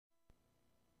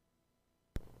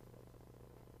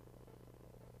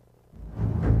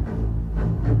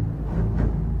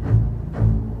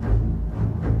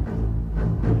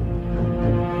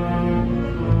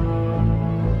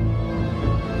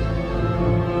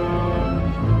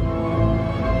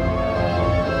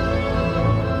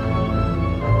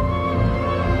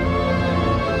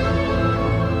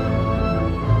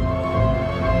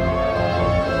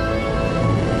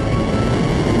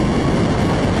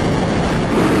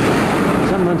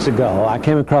Some months ago, I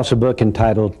came across a book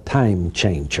entitled Time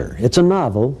Changer. It's a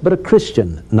novel, but a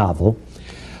Christian novel,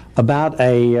 about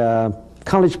a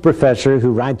college professor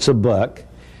who writes a book,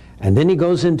 and then he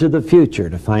goes into the future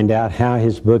to find out how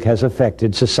his book has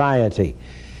affected society.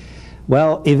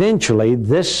 Well, eventually,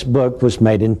 this book was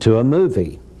made into a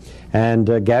movie,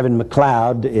 and Gavin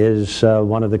MacLeod is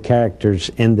one of the characters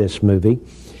in this movie,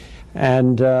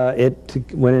 and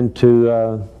it went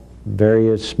into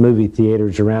various movie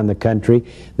theaters around the country.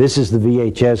 This is the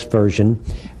VHS version,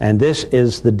 and this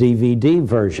is the DVD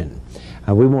version.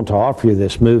 We want to offer you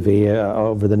this movie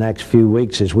over the next few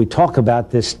weeks as we talk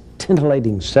about this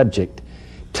titillating subject,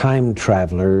 time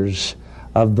travelers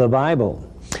of the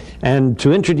Bible. And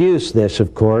to introduce this,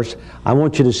 of course, I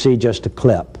want you to see just a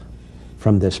clip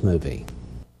from this movie.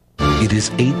 It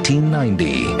is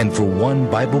 1890, and for one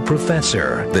Bible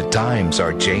professor, the times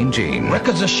are changing.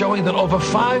 Records are showing that over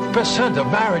 5%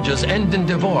 of marriages end in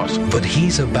divorce. But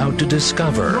he's about to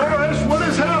discover what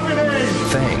is happening?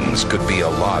 Things could be a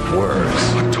lot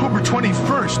worse. October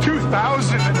 21st,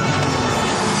 2000.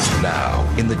 Now,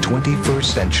 in the 21st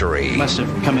century, Must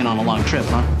have come in on a long trip,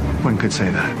 huh? One could say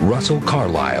that. Russell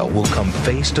Carlyle will come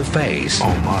face to face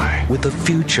with a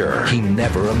future he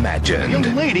never imagined.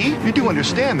 Young lady, you do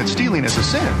understand that stealing is a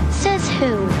sin. Says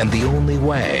who? And the only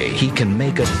way he can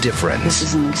make a difference This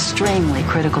is an extremely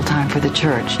critical time for the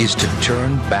church. is to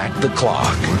turn back the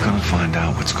clock. We're gonna find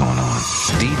out what's going on.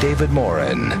 D. David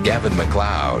Morin, Gavin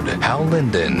MacLeod, Hal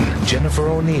Linden, Jennifer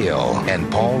O'Neill,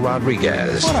 and Paul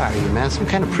Rodriguez What are you, man? Some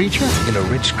kind of preacher? in a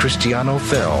rich Cristiano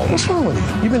film, What's wrong with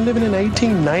you? You've been living in the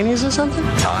 1890s or something?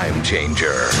 Time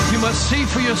Changer. You must see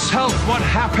for yourself what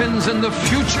happens in the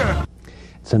future.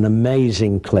 It's an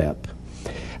amazing clip.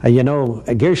 You know,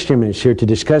 Gary Stearman is here to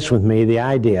discuss with me the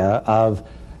idea of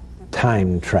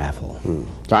time travel.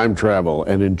 Time travel,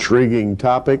 an intriguing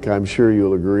topic, I'm sure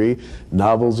you'll agree.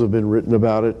 Novels have been written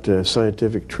about it,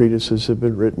 scientific treatises have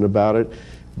been written about it,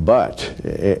 but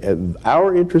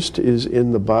our interest is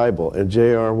in the Bible. And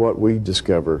JR, what we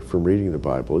discover from reading the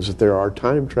Bible is that there are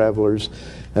time travelers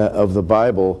of the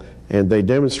Bible, and they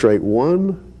demonstrate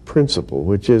one principle,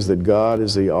 which is that God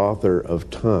is the author of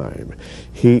time.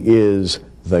 He is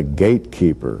the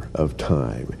gatekeeper of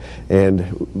time. And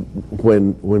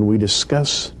when we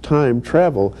discuss time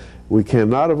travel, we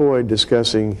cannot avoid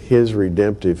discussing his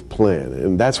redemptive plan,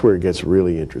 and that's where it gets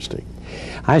really interesting.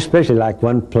 I especially like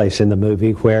one place in the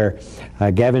movie where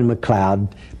Gavin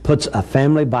MacLeod puts a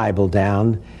family Bible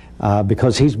down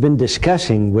because he's been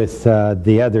discussing with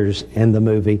the others in the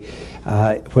movie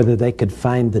whether they could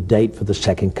find the date for the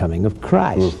second coming of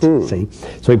Christ. See?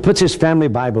 So he puts his family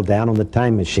Bible down on the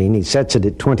time machine, he sets it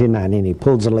at 2090, and he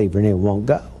pulls the lever and it won't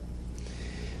go.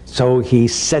 So he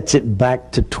sets it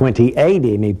back to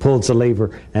 2080 and he pulls the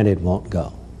lever and it won't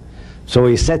go. So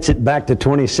he sets it back to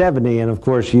 2070, and of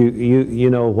course you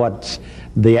know what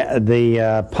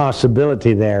the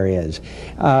possibility there is.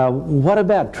 What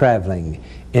about traveling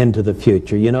into the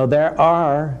future? You know, there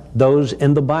are those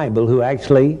in the Bible who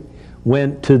actually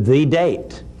went to the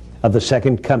date of the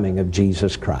second coming of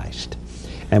Jesus Christ.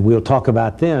 And we'll talk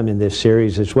about them in this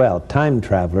series as well, time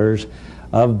travelers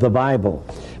of the Bible.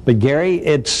 But Gary,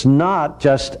 it's not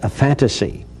just a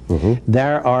fantasy.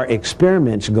 There are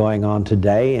experiments going on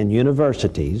today in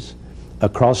universities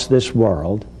across this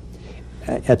world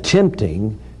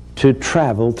attempting to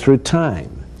travel through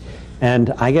time.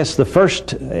 And I guess the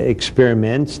first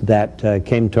experiment that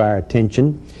came to our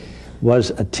attention was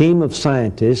a team of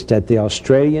scientists at the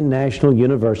Australian National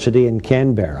University in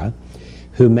Canberra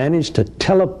who managed to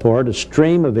teleport a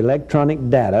stream of electronic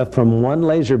data from one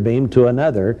laser beam to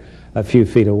another a few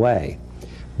feet away.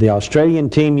 The Australian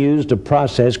team used a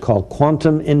process called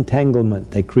quantum entanglement.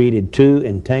 They created two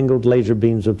entangled laser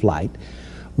beams of light.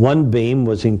 One beam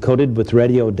was encoded with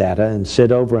radio data and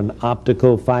sent over an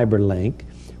optical fiber link,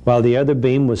 while the other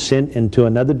beam was sent into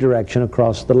another direction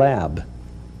across the lab.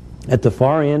 At the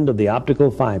far end of the optical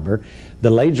fiber,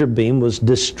 the laser beam was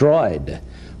destroyed,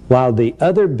 while the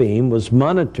other beam was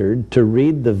monitored to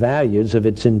read the values of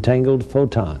its entangled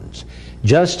photons.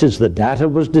 Just as the data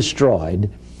was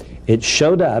destroyed, it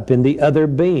showed up in the other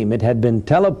beam. It had been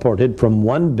teleported from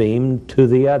one beam to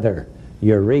the other.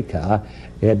 Eureka,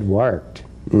 it worked.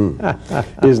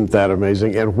 Isn't that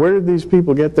amazing? And where did these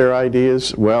people get their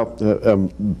ideas? Well,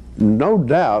 no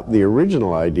doubt the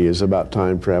original ideas about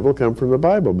time travel come from the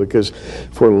Bible, because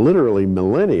for literally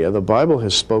millennia the Bible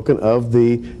has spoken of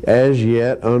the as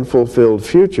yet unfulfilled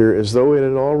future as though it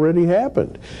had already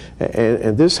happened.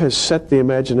 And this has set the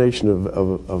imagination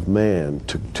of man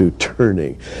to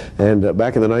turning. And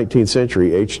back in the 19th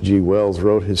century, H.G. Wells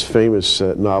wrote his famous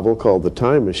novel called The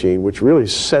Time Machine, which really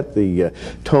set the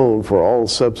tone for all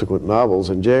subsequent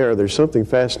novels. And J.R., there's something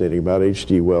fascinating about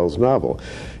H.G. Wells' novel.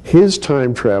 His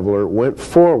time traveler went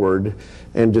forward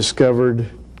and discovered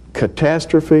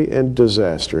catastrophe and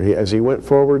disaster. As he went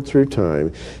forward through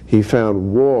time, he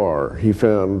found war, he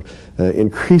found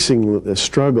increasing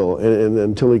struggle, and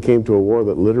until he came to a war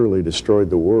that literally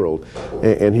destroyed the world.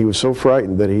 And he was so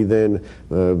frightened that he then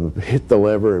hit the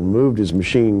lever and moved his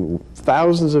machine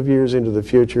thousands of years into the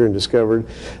future and discovered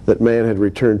that man had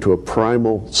returned to a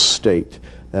primal state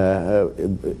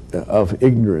of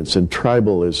ignorance and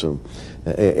tribalism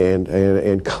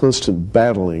and constant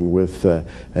battling with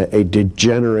a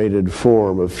degenerated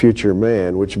form of future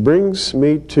man, which brings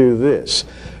me to this.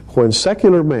 When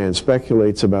secular man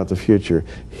speculates about the future,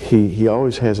 he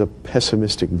always has a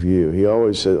pessimistic view. He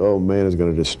always says, oh, man is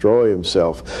going to destroy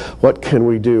himself. What can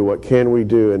we do? What can we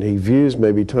do? And he views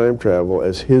maybe time travel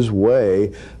as his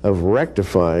way of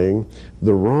rectifying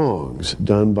the wrongs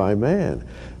done by man,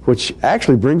 which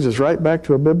actually brings us right back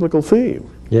to a biblical theme.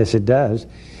 Yes, it does.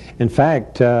 In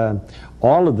fact,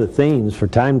 all of the themes for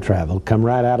time travel come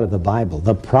right out of the Bible.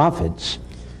 The prophets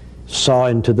saw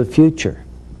into the future.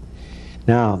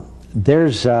 Now,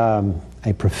 there's a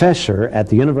professor at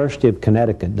the University of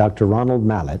Connecticut, Dr. Ronald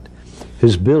Mallett,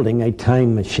 who's building a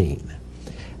time machine.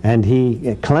 And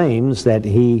he claims that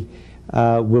he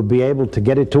will be able to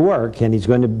get it to work, and he's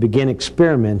going to begin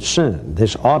experiments soon,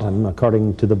 this autumn,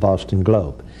 according to the Boston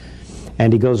Globe.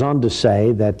 And he goes on to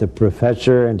say that the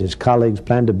professor and his colleagues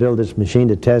plan to build this machine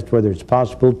to test whether it's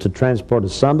possible to transport a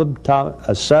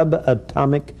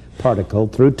subatomic particle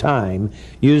through time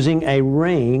using a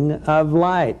ring of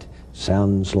light.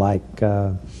 Sounds like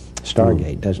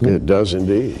Stargate, doesn't it? It does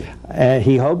indeed.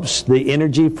 He hopes the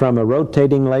energy from a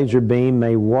rotating laser beam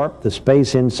may warp the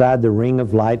space inside the ring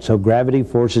of light so gravity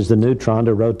forces the neutron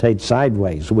to rotate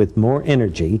sideways. With more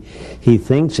energy, he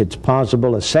thinks it's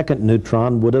possible a second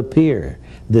neutron would appear.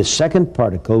 This second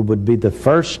particle would be the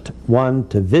first one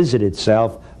to visit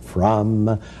itself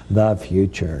from the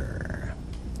future.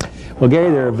 Well,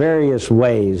 Gary, there are various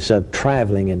ways of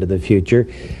traveling into the future.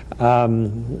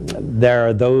 There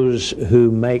are those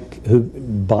who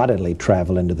bodily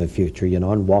travel into the future,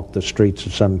 and walk the streets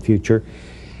of some future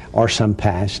or some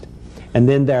past. And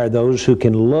then there are those who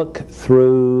can look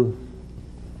through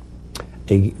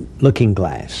a looking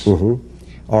glass,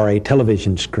 or a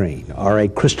television screen, or a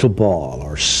crystal ball,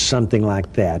 or something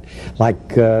like that. Like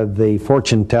the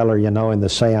fortune teller, in the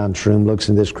seance room looks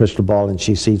in this crystal ball and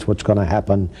she sees what's going to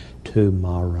happen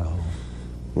tomorrow.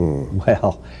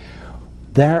 Well,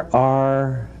 there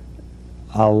are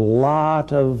a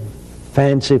lot of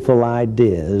fanciful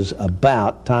ideas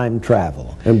about time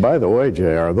travel. And by the way,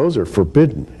 J.R., those are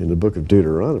forbidden in the book of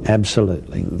Deuteronomy.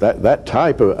 Absolutely. That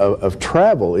type of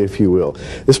travel, if you will.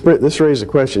 This raised a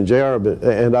question. J.R.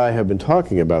 and I have been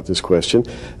talking about this question.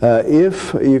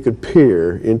 If you could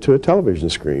peer into a television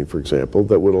screen, for example,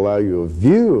 that would allow you a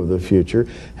view of the future,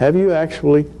 have you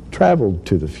actually traveled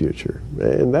to the future?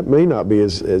 And that may not be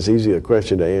as easy a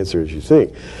question to answer as you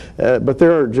think. But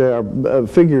there are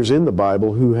figures in the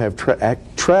Bible who have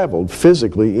traveled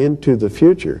physically into the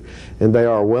future, and they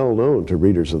are well known to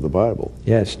readers of the Bible.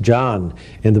 Yes, John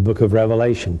in the book of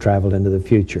Revelation traveled into the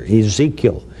future.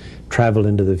 Ezekiel traveled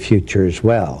into the future as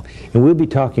well. And we'll be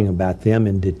talking about them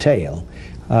in detail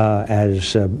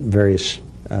as various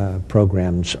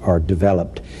programs are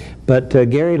developed. But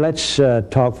Gary, let's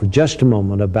talk for just a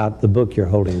moment about the book you're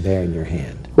holding there in your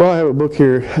hand. Well, I have a book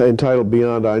here entitled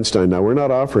Beyond Einstein. Now, we're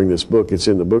not offering this book. It's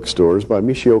in the bookstores by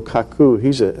Michio Kaku.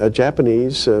 He's a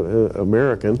Japanese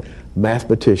American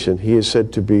mathematician. He is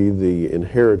said to be the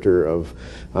inheritor of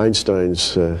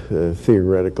Einstein's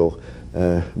theoretical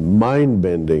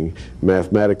mind-bending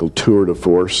mathematical tour de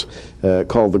force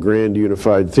called the Grand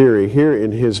Unified Theory. Here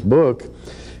in his book,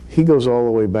 he goes all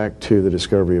the way back to the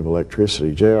discovery of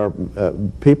electricity.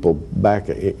 People back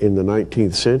in the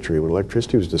 19th century, when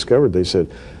electricity was discovered, they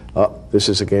said, this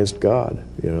is against God.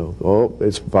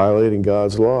 It's violating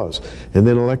God's laws. And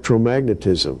then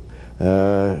electromagnetism,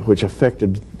 which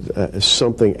affected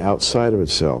something outside of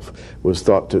itself, was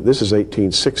thought to, this is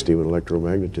 1860 when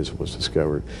electromagnetism was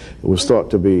discovered, it was thought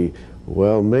to be,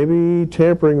 well, maybe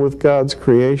tampering with God's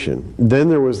creation. Then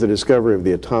there was the discovery of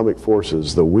the atomic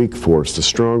forces, the weak force, the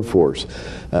strong force,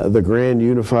 the grand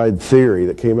unified theory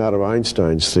that came out of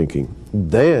Einstein's thinking.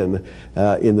 Then,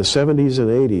 in the 70s and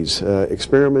 80s,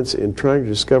 experiments in trying to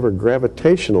discover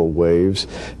gravitational waves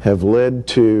have led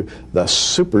to the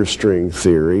superstring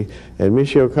theory. And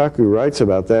Michio Kaku writes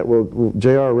about that. Well,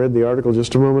 J.R. read the article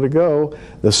just a moment ago.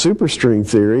 The superstring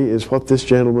theory is what this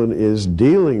gentleman is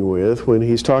dealing with when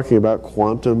he's talking about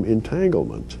quantum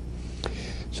entanglement.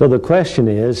 So the question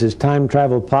is time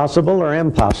travel possible or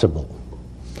impossible?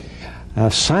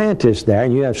 Scientists there,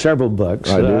 and you have several books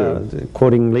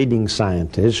quoting leading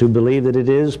scientists who believe that it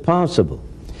is possible.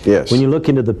 Yes. When you look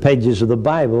into the pages of the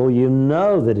Bible, you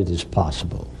know that it is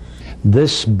possible.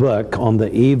 This book on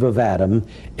the eve of Adam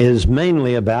is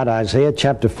mainly about Isaiah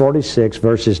chapter 46,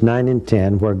 verses 9 and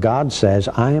 10, where God says,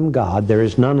 I am God, there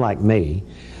is none like me.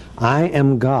 I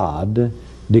am God,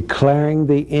 declaring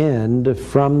the end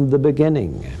from the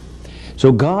beginning.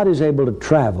 So God is able to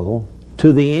travel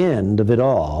to the end of it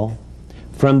all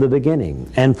from the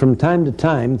beginning. And from time to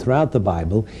time throughout the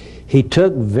Bible, he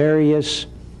took various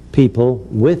people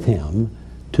with him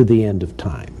to the end of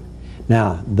time.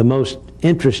 Now, the most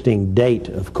interesting date,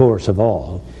 of course, of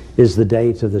all, is the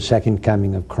date of the second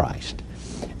coming of Christ.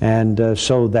 And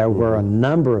so there were a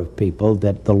number of people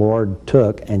that the Lord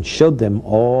took and showed them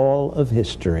all of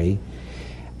history.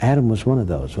 Adam was one of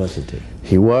those, wasn't he?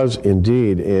 He was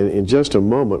indeed. And in just a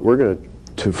moment, we're going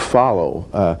to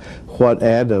follow what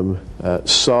Adam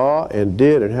saw and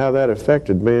did and how that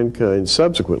affected mankind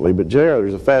subsequently. But J.R.,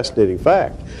 there's a fascinating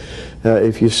fact.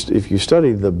 If you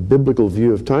study the biblical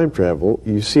view of time travel,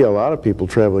 you see a lot of people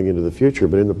traveling into the future,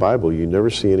 but in the Bible you never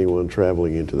see anyone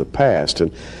traveling into the past.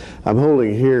 And I'm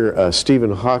holding here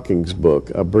Stephen Hawking's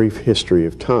book, A Brief History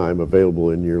of Time,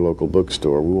 available in your local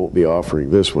bookstore. We won't be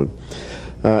offering this one.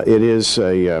 It is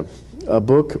a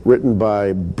book written by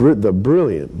the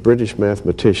brilliant British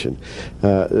mathematician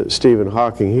Stephen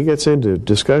Hawking. He gets into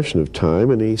discussion of time,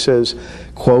 and he says,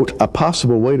 quote, a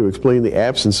possible way to explain the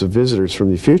absence of visitors from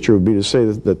the future would be to say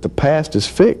that the past is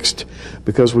fixed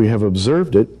because we have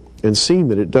observed it and seen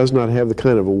that it does not have the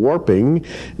kind of warping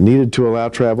needed to allow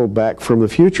travel back from the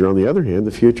future. On the other hand,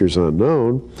 the future is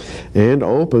unknown and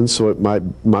open, so it might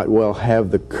well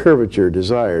have the curvature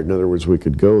desired. In other words, we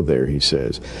could go there, he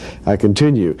says. I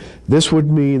continue. This would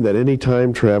mean that any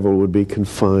time travel would be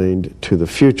confined to the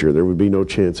future. There would be no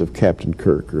chance of Captain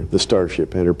Kirk or the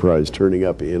Starship Enterprise turning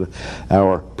up in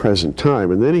our present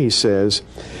time. And then he says,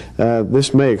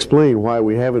 this may explain why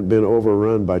we haven't been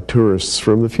overrun by tourists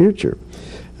from the future.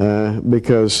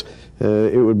 Because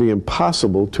it would be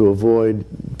impossible to avoid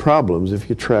problems if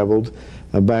you traveled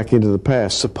back into the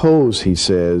past. Suppose, he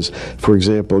says, for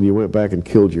example, you went back and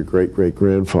killed your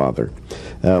great-great-grandfather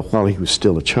while he was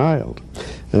still a child.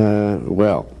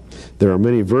 Well, there are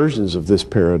many versions of this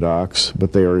paradox,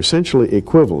 but they are essentially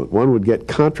equivalent. One would get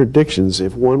contradictions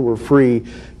if one were free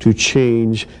to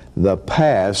change the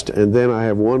past. And then I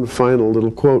have one final little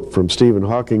quote from Stephen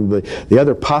Hawking. The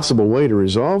other possible way to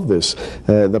resolve this,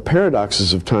 the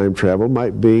paradoxes of time travel,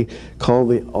 might be called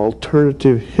the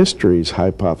alternative histories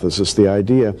hypothesis. The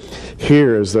idea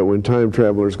here is that when time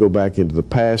travelers go back into the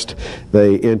past,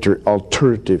 they enter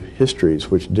alternative histories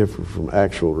which differ from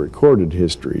actual recorded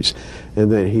histories.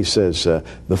 And then he says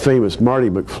the famous Marty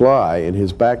McFly in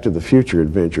his Back to the Future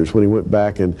adventures, when he went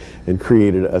back and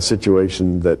created a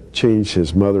situation that changed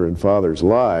his mother and father's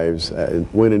lives,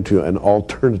 went into an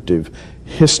alternative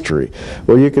history.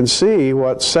 Well, you can see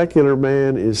what secular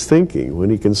man is thinking when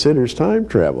he considers time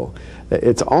travel.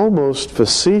 It's almost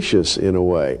facetious in a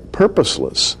way,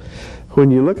 purposeless.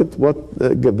 When you look at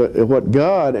what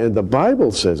God and the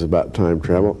Bible says about time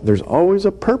travel, there's always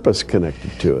a purpose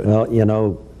connected to it. Well, you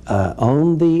know,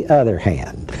 on the other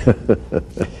hand,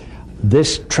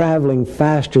 this traveling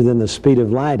faster than the speed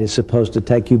of light is supposed to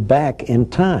take you back in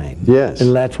time. Yes,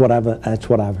 and that's what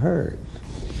I've heard.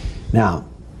 Now,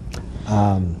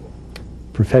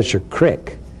 Professor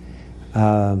Crick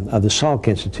of the Salk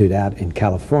Institute out in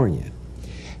California,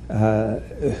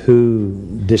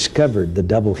 who discovered the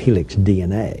double helix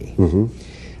DNA,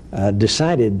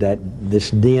 decided that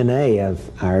this DNA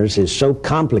of ours is so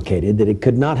complicated that it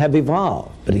could not have evolved.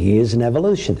 But he is an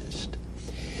evolutionist.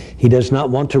 He does not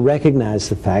want to recognize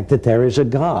the fact that there is a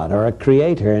God or a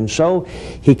creator. And so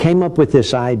he came up with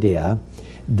this idea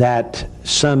that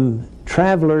some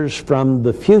travelers from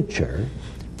the future,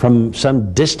 from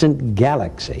some distant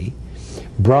galaxy,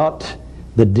 brought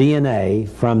the DNA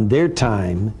from their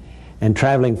time and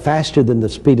traveling faster than the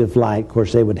speed of light. Of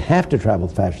course, they would have to travel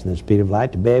faster than the speed of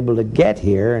light to be able to get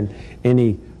here in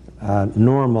any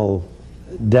normal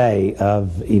day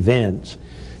of events,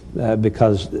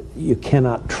 because you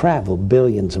cannot travel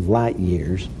billions of light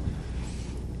years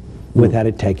without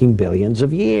it taking billions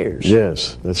of years.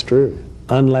 Yes, that's true.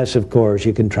 unless, of course,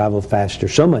 you can travel faster,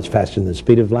 so much faster than the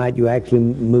speed of light, you actually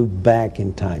move back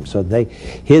in time. So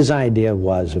his idea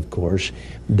was, of course,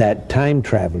 that time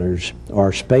travelers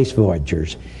or space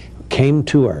voyagers came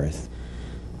to Earth,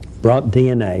 brought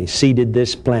DNA, seeded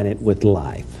this planet with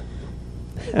life.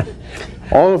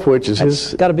 All of which is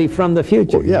his... got to be from the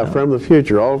future. Well, yeah, from the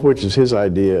future. All of which is his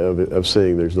idea of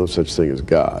saying there's no such thing as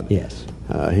God. Yes.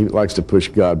 He likes to push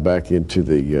God back into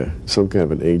the some kind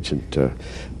of an ancient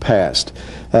past.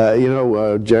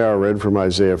 J.R. read from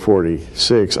Isaiah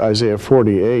 46. Isaiah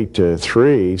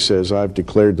 48:3 says, I've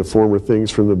declared the former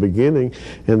things from the beginning,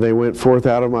 and they went forth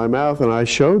out of my mouth, and I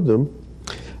showed them.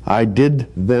 I did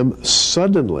them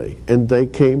suddenly, and they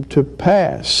came to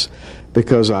pass.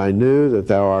 Because I knew that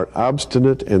thou art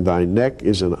obstinate, and thy neck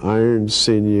is an iron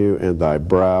sinew, and thy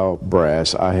brow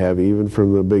brass. I have even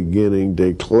from the beginning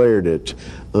declared it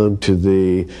unto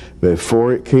thee.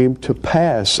 Before it came to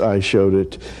pass, I showed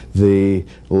it thee,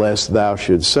 lest thou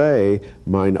should say,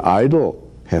 mine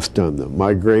idol hath done them.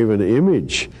 My graven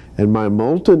image and my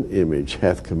molten image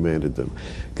hath commanded them.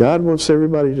 God wants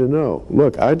everybody to know,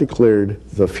 look, I declared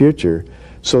the future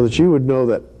so that you would know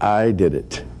that I did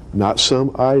it, not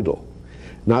some idol.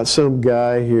 Not some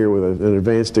guy here with an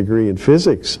advanced degree in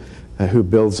physics who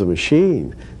builds a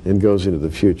machine and goes into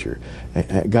the future.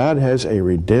 God has a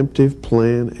redemptive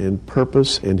plan and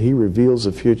purpose, and he reveals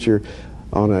the future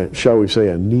on a, shall we say,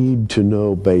 a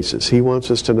need-to-know basis. He wants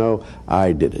us to know,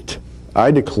 I did it. I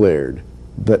declared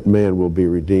that man will be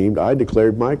redeemed. I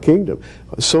declared my kingdom.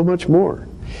 So much more.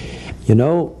 You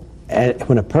know,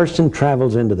 when a person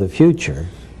travels into the future,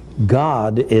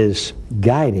 God is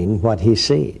guiding what he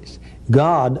sees.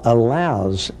 God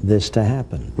allows this to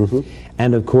happen. Mm-hmm.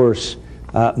 And of course,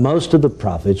 most of the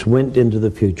prophets went into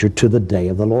the future to the day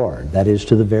of the Lord. That is,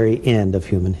 to the very end of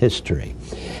human history.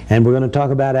 And we're going to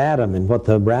talk about Adam and what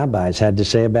the rabbis had to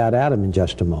say about Adam in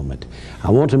just a moment.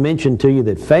 I want to mention to you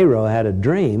that Pharaoh had a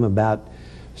dream about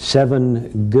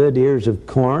 7 good ears of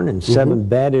corn and 7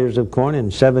 bad ears of corn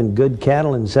and 7 good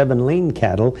cattle and 7 lean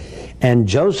cattle. And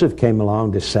Joseph came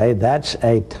along to say that's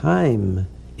a time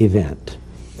event.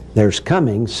 There's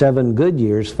coming 7 good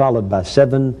years followed by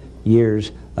 7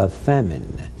 years of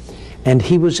famine. And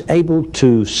he was able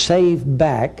to save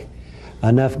back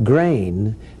enough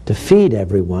grain to feed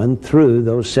everyone through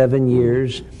those 7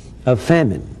 years of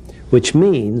famine, which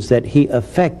means that he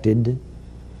affected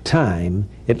time,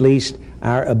 at least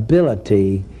our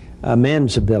ability,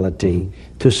 man's ability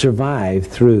to survive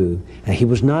through. And he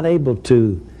was not able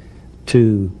to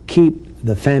keep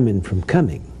the famine from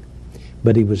coming,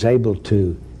 but he was able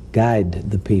to guide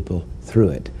the people through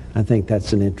it. I think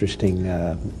that's an interesting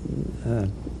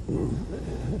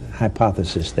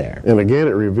hypothesis there. And again,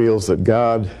 it reveals that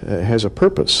God has a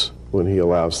purpose when he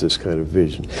allows this kind of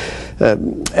vision.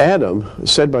 Adam,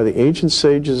 said by the ancient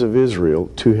sages of Israel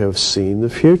to have seen the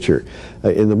future.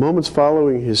 In the moments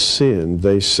following his sin,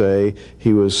 they say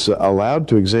he was allowed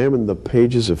to examine the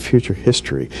pages of future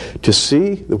history to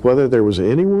see whether there was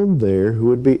anyone there who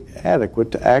would be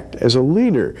adequate to act as a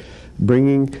leader,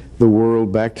 bringing the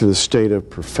world back to the state of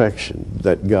perfection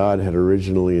that God had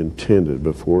originally intended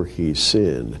before he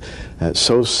sinned.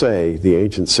 So say the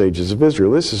ancient sages of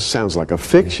Israel. This sounds like a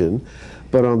fiction,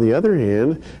 but on the other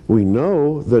hand, we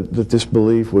know that this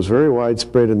belief was very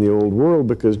widespread in the old world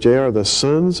because, J.R., the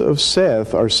sons of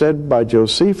Seth are said by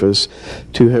Josephus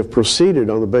to have proceeded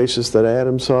on the basis that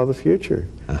Adam saw the future.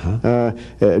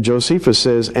 Josephus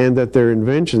says, and that their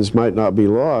inventions might not be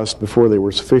lost before they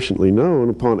were sufficiently known,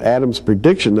 upon Adam's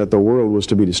prediction that the world was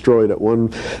to be destroyed at one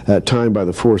time by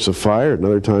the force of fire,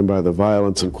 another time by the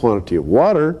violence and quantity of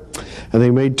water, and they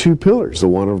made 2 pillars, the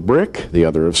one of brick, the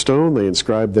other of stone. They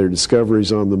inscribed their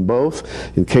discoveries on them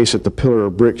both, in case that the pillar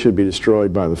of brick should be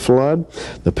destroyed by the flood.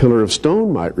 The pillar of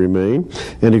stone might remain,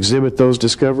 and exhibit those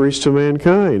discoveries to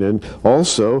mankind, and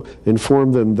also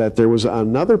inform them that there was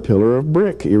another pillar of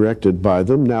brick erected by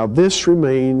them. Now this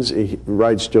remains,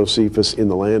 writes Josephus, in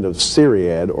the land of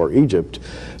Syriad or Egypt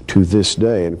to this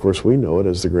day, and of course we know it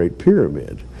as the Great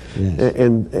Pyramid. Yes.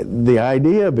 And the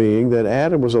idea being that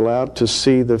Adam was allowed to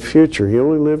see the future. He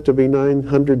only lived to be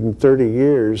 930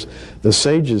 years. The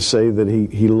sages say that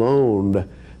he loaned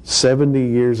 70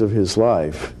 years of his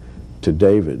life to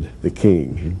David, the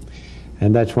king.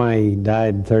 And that's why he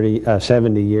died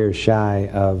 70 years shy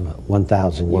of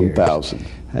 1,000 years. 1,000.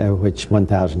 Which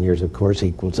 1,000 years, of course,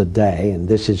 equals a day, and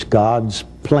this is God's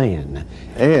plan.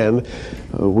 And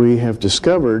we have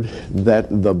discovered that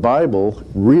the Bible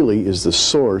really is the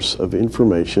source of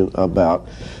information about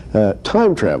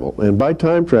time travel. And by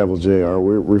time travel, JR,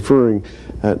 we're referring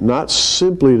not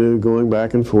simply to going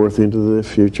back and forth into the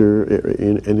future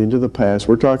and into the past.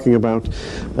 We're talking about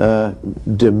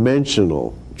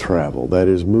dimensional travel, that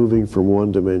is, moving from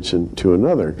one dimension to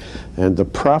another. And the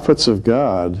prophets of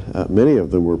God, many of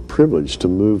them were privileged to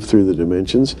move through the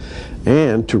dimensions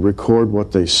and to record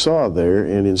what they saw there,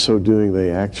 and in so doing they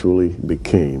actually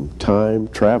became time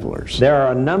travelers. There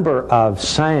are a number of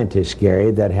scientists,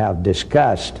 Gary, that have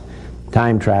discussed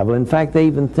time travel. In fact, they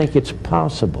even think it's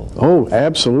possible. Oh,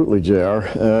 absolutely, JR.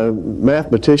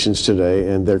 Mathematicians today,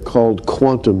 and they're called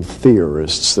quantum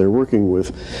theorists, they're working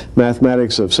with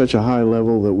mathematics of such a high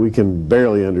level that we can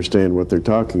barely understand what they're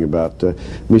talking about.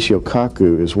 Michio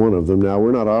Kaku is one of them. Now,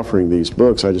 we're not offering these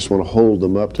books. I just want to hold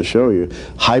them up to show you.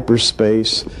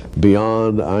 Hyperspace,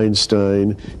 Beyond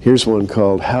Einstein. Here's one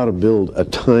called How to Build a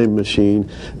Time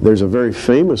Machine. There's a very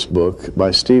famous book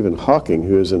by Stephen Hawking,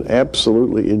 who is an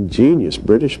absolutely ingenious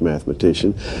British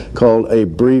mathematician, called A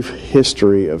Brief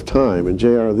History of Time. And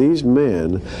JR, these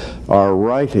men are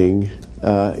writing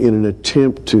in an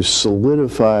attempt to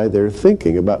solidify their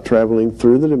thinking about traveling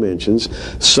through the dimensions.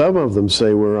 Some of them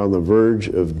say we're on the verge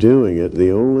of doing it. The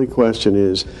only question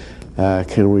is,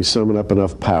 can we summon up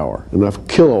enough power, enough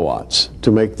kilowatts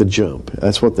to make the jump?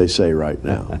 That's what they say right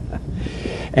now.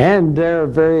 And there are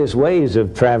various ways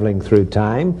of traveling through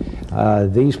time.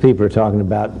 These people are talking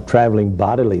about traveling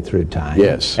bodily through time.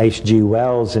 Yes. H.G.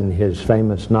 Wells, in his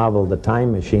famous novel, The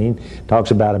Time Machine,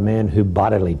 talks about a man who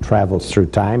bodily travels through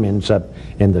time, ends up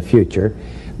in the future.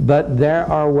 But there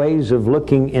are ways of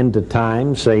looking into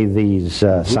time, say these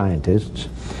scientists,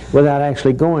 without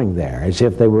actually going there, as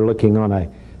if they were looking on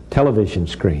a television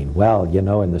screen. Well, you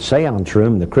know, in the seance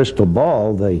room, the crystal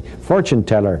ball, the fortune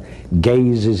teller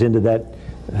gazes into that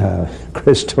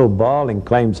crystal ball and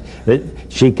claims that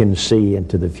she can see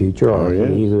into the future, or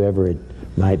he, whoever it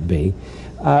might be.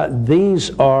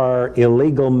 These are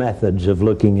illegal methods of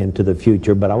looking into the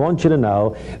future, but I want you to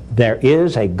know there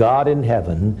is a God in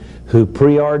heaven who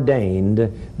preordained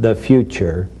the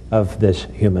future of this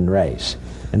human race.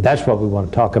 And that's what we want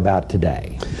to talk about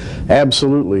today.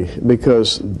 Absolutely,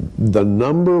 because the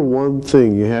number one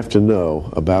thing you have to know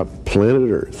about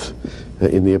planet Earth,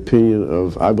 in the opinion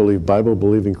of, I believe,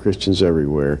 Bible-believing Christians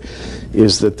everywhere,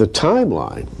 is that the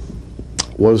timeline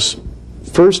was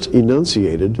first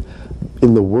enunciated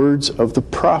in the words of the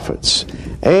prophets.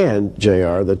 And,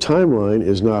 JR, the timeline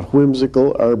is not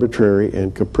whimsical, arbitrary,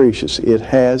 and capricious. It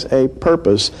has a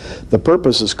purpose. The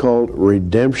purpose is called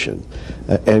redemption.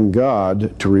 And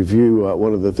God, to review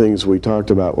one of the things we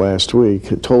talked about last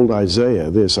week, told Isaiah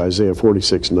this, Isaiah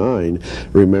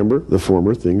 46:9, remember the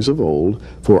former things of old,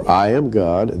 for I am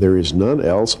God, there is none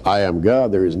else. I am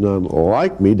God, there is none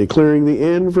like me, declaring the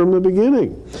end from the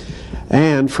beginning.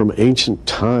 And from ancient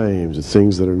times, the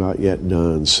things that are not yet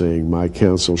done, saying, my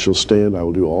counsel shall stand, I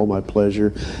will do all my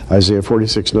pleasure. Isaiah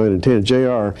 46:9 and 10.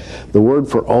 JR, the word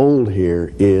for old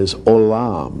here is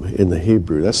olam in the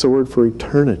Hebrew. That's the word for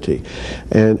eternity.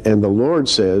 And the Lord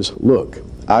says, look,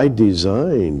 I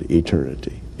designed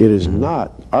eternity. It is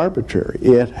not arbitrary.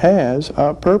 It has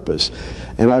a purpose.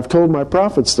 And I've told my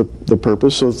prophets the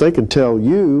purpose so that they can tell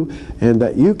you and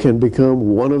that you can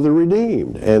become one of the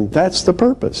redeemed. And that's the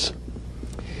purpose.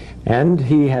 And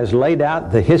he has laid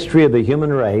out the history of the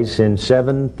human race in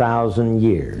 7,000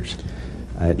 years.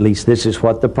 At least this is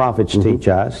what the prophets teach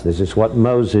us. This is what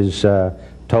Moses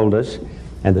told us.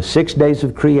 And the 6 days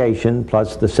of creation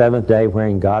plus the seventh day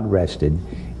wherein God rested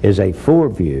is a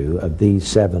foreview of these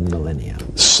 7 millennia.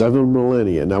 7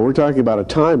 millennia. Now we're talking about a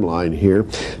timeline here.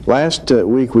 Last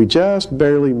week we just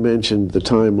barely mentioned the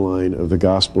timeline of the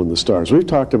Gospel in the Stars. We've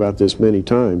talked about this many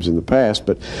times in the past,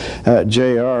 but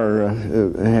J.R.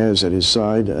 has at his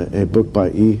side a book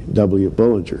by E.W.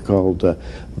 Bullinger called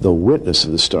The Witness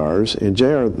of the Stars. And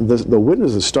J.R., the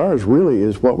Witness of the Stars really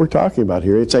is what we're talking about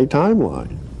here. It's a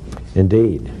timeline.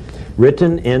 Indeed.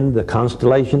 Written in the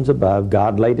constellations above,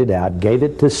 God laid it out, gave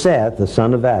it to Seth, the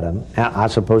son of Adam. I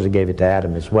suppose he gave it to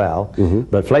Adam as well.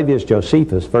 But Flavius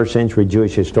Josephus, first century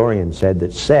Jewish historian, said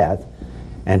that Seth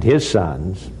and his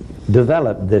sons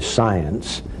developed this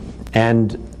science.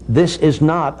 And this is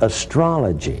not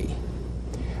astrology.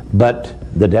 But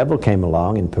the devil came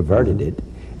along and perverted it.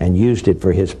 and used it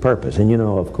for his purpose. And you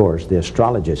know, of course, the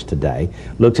astrologist today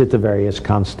looks at the various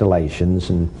constellations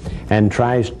and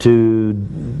tries to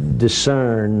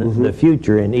discern the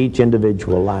future in each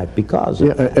individual life because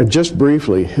of that. Just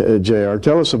briefly, J.R.,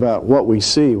 tell us about what we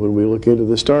see when we look into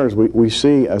the stars. We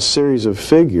see a series of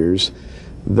figures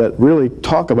that really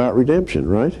talk about redemption,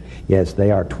 right? Yes, they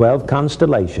are 12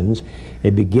 constellations.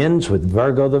 It begins with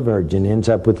Virgo the Virgin, ends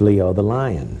up with Leo the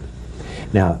Lion.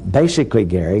 Now, basically,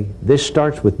 Gary, this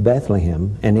starts with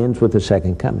Bethlehem and ends with the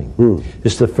second coming.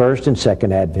 It's the first and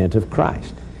second advent of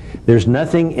Christ. There's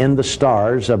nothing in the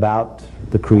stars about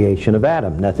the creation of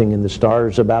Adam, nothing in the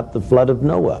stars about the flood of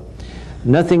Noah,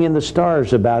 nothing in the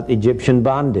stars about Egyptian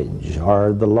bondage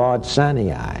or the law at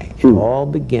Sinai. It all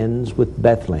begins with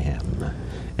Bethlehem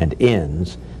and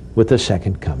ends with the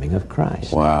second coming of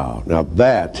Christ. Wow. Now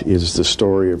that is the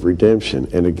story of redemption.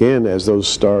 And again, as those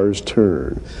stars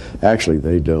turn, actually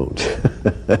they don't.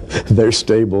 They're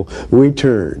stable. We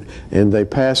turn, and they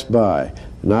pass by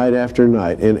night after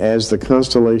night. And as the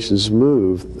constellations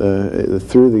move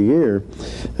through the year,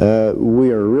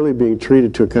 we are really being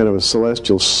treated to a kind of a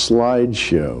celestial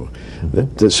slideshow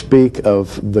to speak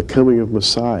of the coming of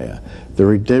Messiah, the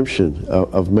redemption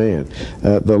of man.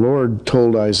 The Lord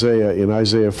told Isaiah in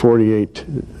Isaiah 48,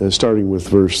 starting with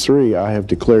verse 3, I have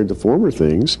declared the former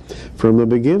things from the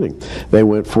beginning. They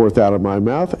went forth out of my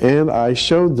mouth, and I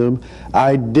showed them.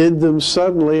 I did them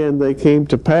suddenly, and they came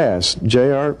to pass.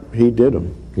 J.R., he did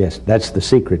them. Yes, that's the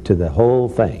secret to the whole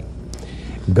thing.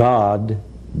 God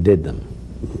did them.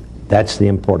 That's the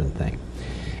important thing.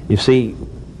 You see,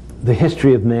 the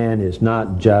history of man is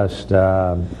not just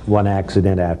one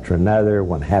accident after another,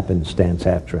 one happenstance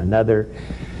after another.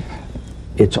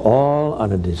 It's all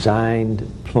on a designed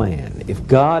plan. If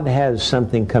God has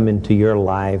something come into your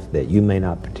life that you may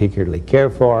not particularly care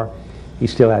for, He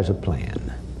still has a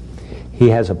plan. He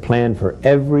has a plan for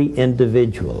every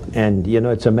individual. And, you know,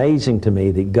 it's amazing to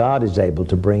me that God is able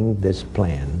to bring this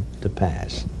plan to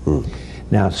pass.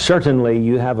 Now, certainly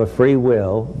you have a free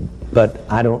will, but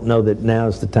I don't know that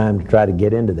now's the time to try to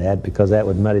get into that, because that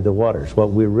would muddy the waters.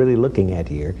 What we're really looking at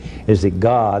here is that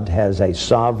God has a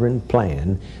sovereign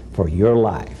plan for your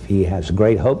life. He has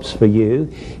great hopes for you.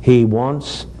 He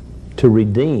wants to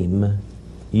redeem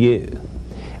you.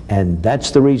 And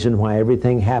that's the reason why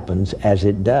everything happens as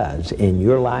it does in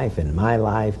your life, in my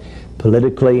life,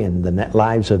 politically, in the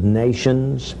lives of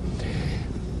nations.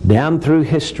 Down through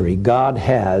history, God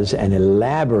has an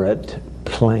elaborate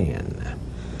plan.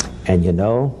 And you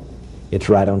know, it's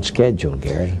right on schedule,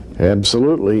 Gary.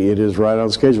 Absolutely, it is right on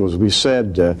schedule. As we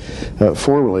said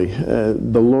formerly,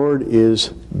 the Lord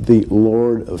is the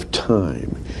Lord of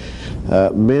time.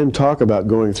 Men talk about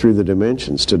going through the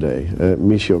dimensions today.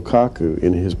 Michio Kaku,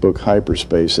 in his book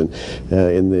Hyperspace, and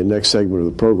in the next segment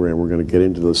of the program, we're going to get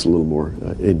into this a little more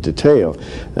in detail,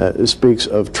 speaks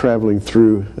of traveling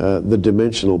through the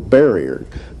dimensional barrier,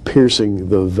 piercing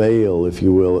the veil, if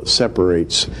you will, that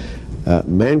separates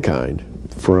mankind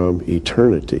from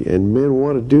eternity. And men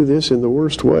want to do this in the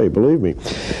worst way, believe me.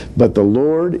 But the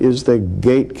Lord is the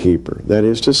gatekeeper. That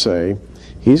is to say,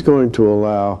 He's going to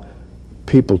allow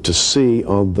people to see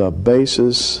on the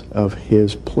basis of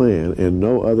His plan and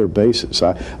no other basis.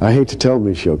 I hate to tell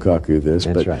Michio Kaku this,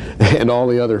 That's but right. and all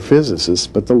the other physicists,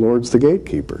 but the Lord's the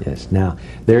gatekeeper. Yes. Now,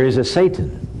 there is a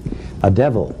Satan, a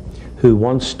devil, who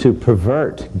wants to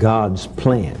pervert God's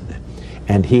plan.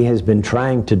 And he has been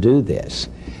trying to do this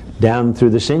down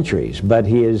through the centuries, but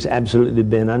he has absolutely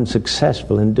been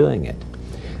unsuccessful in doing it.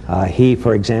 He,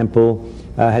 for example,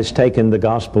 has taken the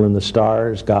gospel in the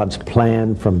stars, God's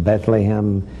plan from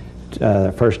Bethlehem,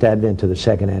 first advent to the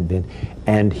second advent,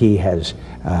 and he has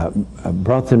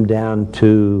brought them down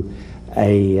to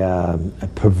a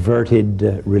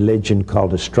perverted religion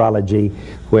called astrology,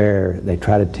 where they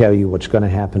try to tell you what's going to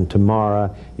happen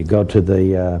tomorrow. You go to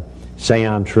the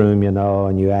seance room, you know,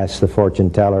 and you ask the fortune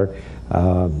teller,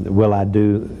 will I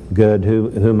do good?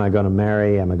 Who am I going to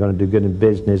marry? Am I going to do good in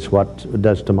business? What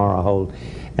does tomorrow hold?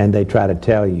 And they try to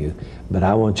tell you. But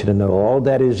I want you to know all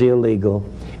that is illegal,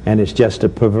 and it's just a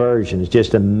perversion. It's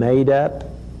just a made-up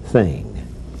thing.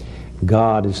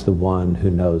 God is the one who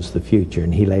knows the future,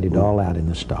 and He laid it all out in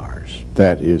the stars.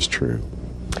 That is true.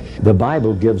 The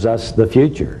Bible gives us the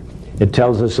future. It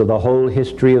tells us of the whole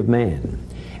history of man.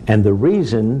 And the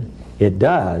reason it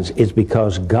does is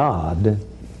because God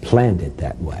planned it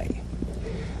that way.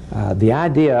 The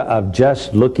idea of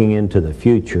just looking into the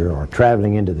future, or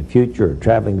traveling into the future, or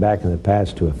traveling back in the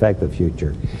past to affect the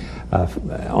future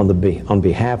on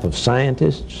behalf of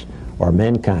scientists or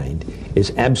mankind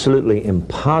is absolutely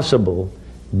impossible.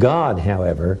 God,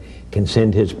 however, can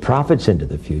send His prophets into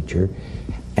the future,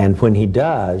 and when He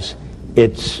does,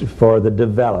 It's for the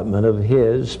development of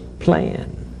His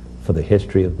plan for the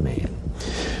history of man.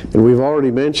 And we've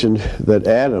already mentioned that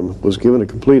Adam was given a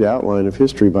complete outline of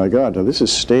history by God. Now, this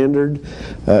is standard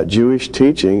Jewish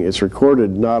teaching. It's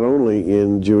recorded not only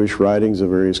in Jewish writings of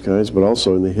various kinds, but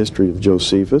also in the history of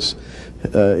Josephus.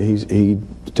 He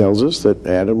tells us that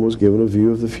Adam was given a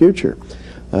view of the future.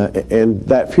 And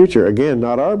that future, again,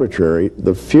 not arbitrary,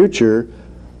 the future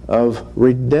of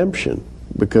redemption,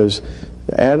 because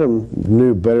Adam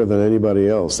knew better than anybody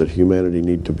else that humanity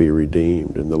needed to be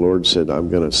redeemed, and the Lord said, I'm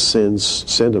going to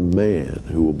send a man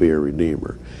who will be a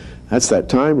redeemer. That's that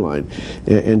timeline.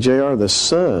 And JR, the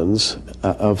sons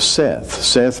of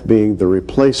Seth being the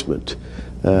replacement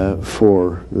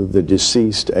for the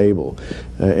deceased Abel.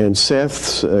 And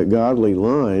Seth's godly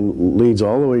line leads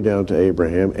all the way down to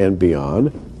Abraham and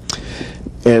beyond.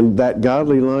 And that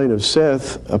godly line of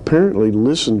Seth apparently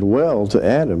listened well to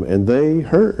Adam, and they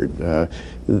heard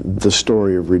the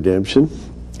story of redemption.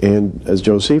 And as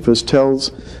Josephus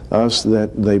tells us,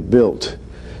 that they built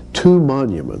 2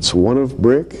 monuments, one of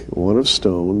brick, one of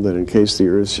stone, that in case the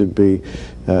earth should be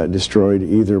destroyed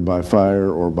either by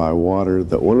fire or by water,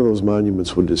 that one of those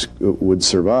monuments would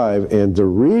survive. And the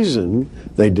reason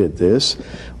they did this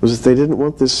was that they didn't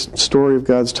want this story of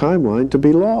God's timeline to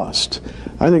be lost.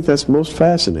 I think that's most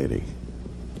fascinating.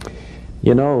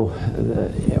 You know,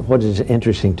 what is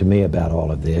interesting to me about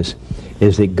all of this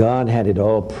is that God had it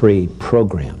all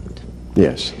pre-programmed.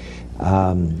 Yes.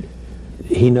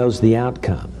 He knows the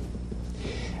outcome.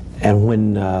 And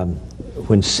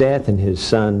when Seth and his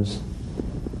sons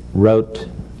wrote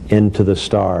into the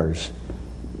stars,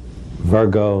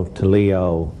 Virgo to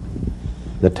Leo,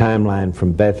 the timeline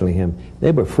from Bethlehem,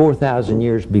 they were 4,000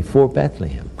 years before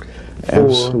Bethlehem.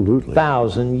 Absolutely.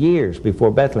 4,000 years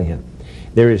before Bethlehem.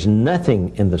 There is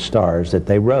nothing in the stars that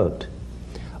they wrote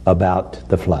about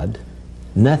the flood.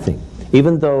 Nothing.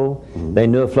 Even though they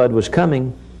knew a flood was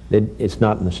coming, it's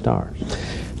not in the stars.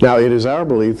 Now, it is our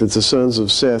belief that the sons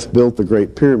of Seth built the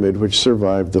Great Pyramid, which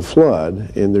survived the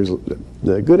flood, and there's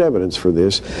good evidence for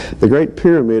this. The Great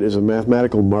Pyramid is a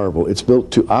mathematical marvel. It's built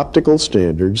to optical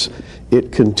standards.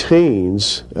 It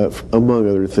contains, among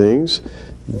other things,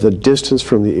 the distance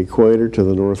from the equator to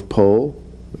the North Pole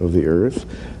of the Earth,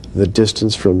 the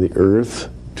distance from the Earth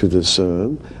to the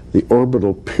Sun. The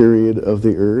orbital period of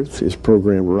the Earth is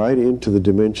programmed right into the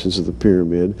dimensions of the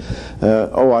pyramid.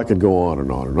 I could go on and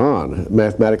on and on.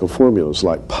 Mathematical formulas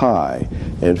like pi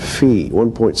and phi,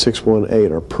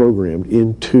 1.618, are programmed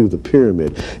into the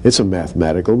pyramid. It's a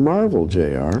mathematical marvel,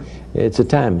 JR. It's a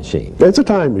time machine. It's a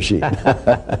time machine.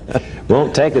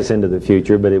 Won't take us into the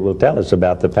future, but it will tell us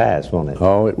about the past, won't it?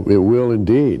 Oh, it will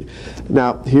indeed.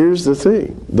 Now, here's the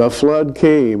thing. The flood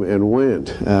came and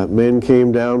went. Men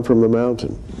came down from the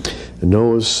mountain.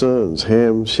 Noah's sons,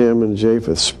 Ham, Shem, and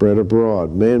Japheth, spread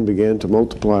abroad. Man began to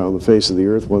multiply on the face of the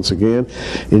earth once again.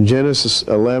 In Genesis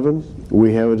 11,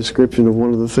 we have a description of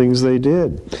one of the things they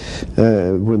did.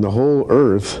 When the whole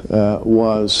earth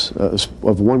was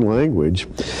of one language,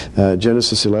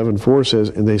 Genesis 11:4 says,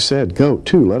 And they said, Go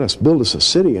to, let us build us a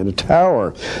city and a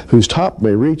tower, whose top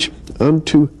may reach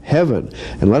unto heaven,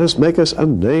 and let us make us a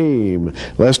name,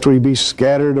 lest we be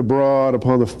scattered abroad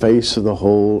upon the face of the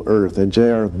whole earth. And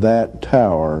JR, that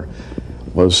tower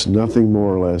was nothing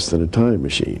more or less than a time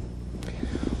machine.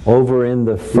 Over in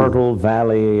the fertile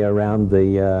valley around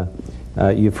the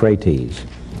Euphrates,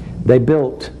 they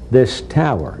built this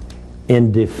tower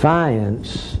in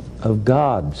defiance of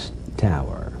God's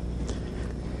tower.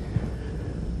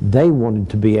 They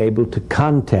wanted to be able to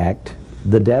contact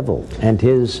the devil and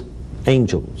his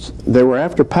angels. They were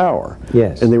after power.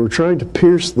 Yes. And they were trying to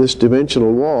pierce this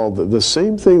dimensional wall, the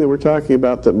same thing that we're talking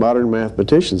about that modern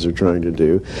mathematicians are trying to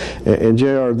do. And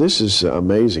JR, this is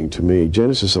amazing to me.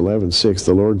 Genesis 11:6,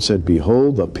 the Lord said,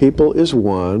 Behold, the people is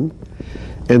one,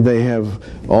 and they have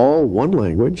all one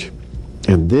language,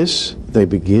 and this they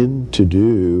begin to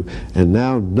do, and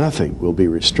now nothing will be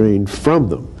restrained from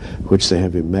them, which they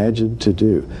have imagined to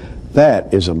do.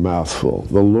 That is a mouthful.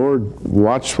 The Lord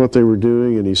watched what they were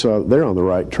doing, and He saw they're on the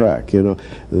right track. You know,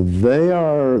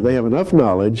 they have enough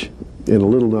knowledge, and a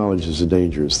little knowledge is a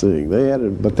dangerous thing.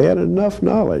 But they had enough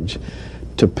knowledge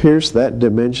to pierce that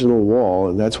dimensional wall,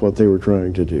 and that's what they were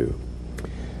trying to do.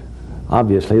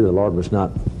 Obviously, the Lord was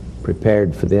not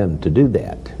prepared for them to do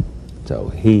that, so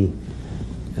He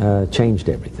changed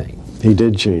everything. He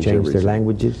did change their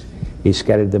languages. He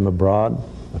scattered them abroad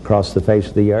across the face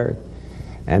of the earth,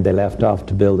 and they left off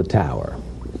to build a tower.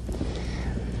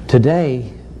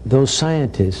 Today, those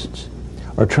scientists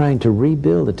are trying to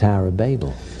rebuild the Tower of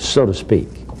Babel, so to speak.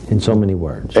 in so many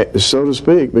words. So to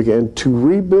speak. And to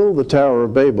rebuild the Tower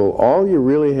of Babel, all you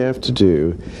really have to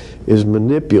do is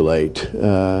manipulate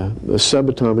the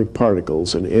subatomic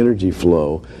particles and energy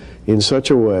flow in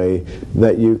such a way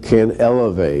that you can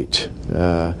elevate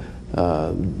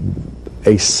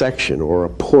a section or a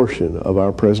portion of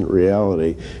our present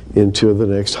reality into the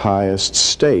next highest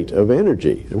state of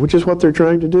energy, which is what they're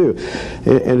trying to do.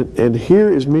 And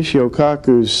here is Michio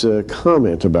Kaku's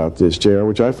comment about this, JR,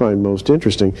 which I find most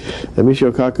interesting.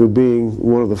 Michio Kaku being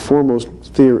one of the foremost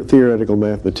theoretical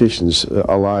mathematicians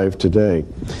alive today.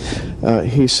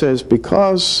 He says,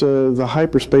 because the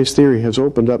hyperspace theory has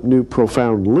opened up new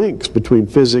profound links between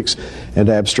physics and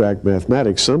abstract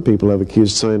mathematics, some people have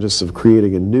accused scientists of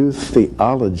creating a new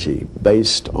theology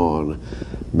based on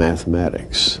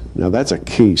mathematics. Now that's a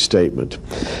key statement.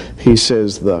 He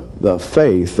says the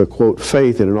faith, the quote,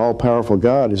 faith in an all-powerful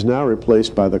God is now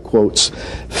replaced by the quotes,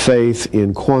 faith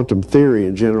in quantum theory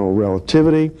and general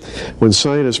relativity. When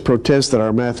scientists protest that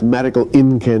our mathematical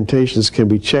incantations can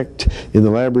be checked in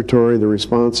the laboratory, the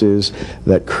response is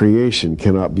that creation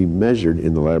cannot be measured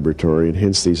in the laboratory, and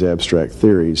hence these abstract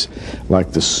theories,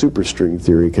 like the superstring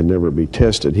theory, can never be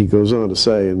tested. He goes on to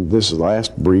say, and this is the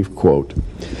last brief quote,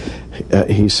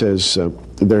 he says,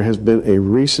 there has been a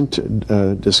recent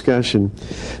discussion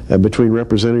between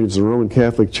representatives of the Roman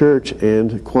Catholic Church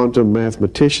and quantum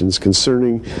mathematicians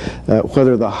concerning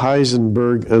whether the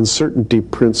Heisenberg uncertainty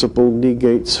principle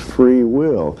negates free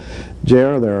will.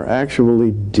 JR, there are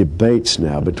actually debates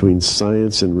now between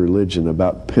science and religion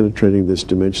about penetrating this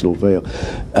dimensional veil.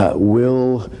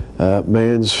 Will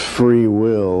man's free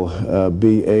will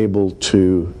be able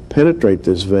to penetrate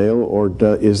this veil, or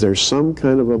is there some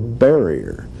kind of a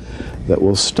barrier that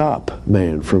will stop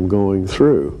man from going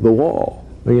through the wall?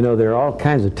 Well, you know, there are all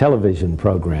kinds of television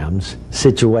programs,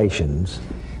 situations,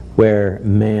 where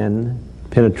man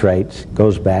penetrates,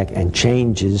 goes back, and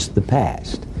changes the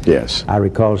past. Yes. I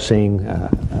recall seeing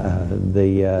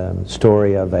the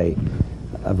story of a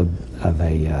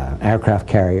aircraft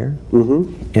carrier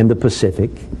in the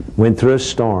Pacific, went through a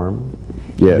storm.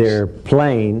 Yes. Their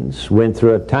planes went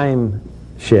through a time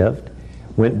shift,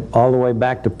 went all the way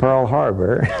back to Pearl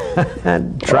Harbor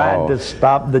and tried to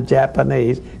stop the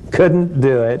Japanese, couldn't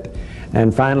do it,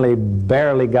 and finally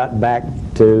barely got back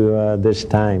to this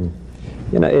time.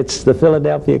 You know, it's the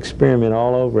Philadelphia experiment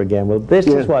all over again. Well, this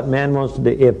is what man wants to do.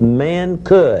 If man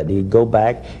could, he'd go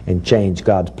back and change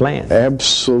God's plan.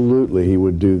 Absolutely, he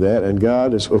would do that. And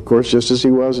God is, of course, just as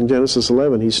he was in Genesis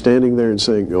 11, he's standing there and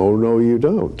saying, oh, no, you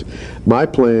don't. My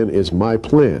plan is my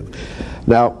plan.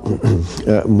 Now,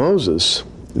 Moses,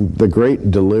 the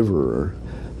great deliverer,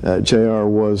 JR,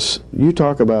 was, you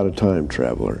talk about a time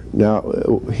traveler. Now,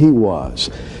 he was,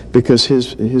 because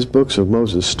his books of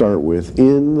Moses start with,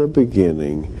 in the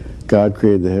beginning, God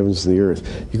created the heavens and the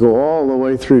earth. You go all the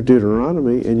way through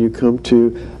Deuteronomy, and you come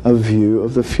to a view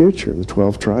of the future, the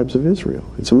 12 tribes of Israel.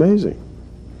 It's amazing.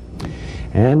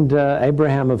 And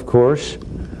Abraham, of course,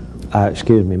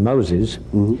 Moses,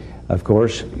 of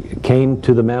course, came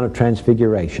to the Mount of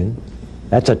Transfiguration.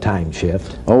 That's a time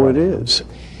shift. Oh, it is.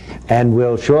 And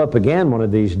will show up again one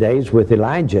of these days with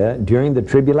Elijah during the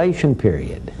tribulation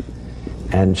period.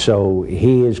 And so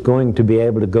he is going to be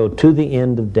able to go to the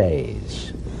end of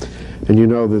days. And you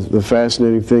know, the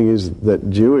fascinating thing is that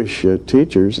Jewish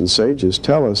teachers and sages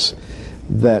tell us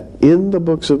that in the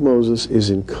books of Moses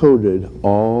is encoded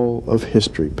all of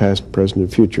history, past, present,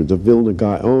 and future. The Vilna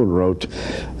Gaon wrote,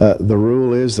 the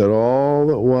rule is that all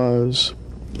that was,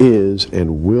 is,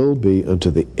 and will be unto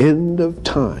the end of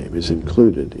time is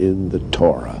included in the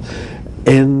Torah.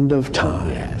 End of time.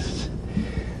 Yes.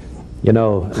 You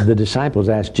know, the disciples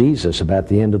asked Jesus about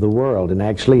the end of the world, and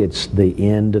actually it's the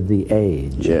end of the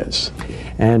age. Yes.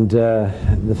 And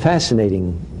the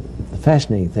fascinating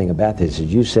thing about this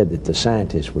is you said that the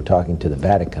scientists were talking to the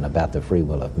Vatican about the free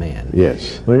will of man.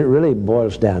 Yes. When it really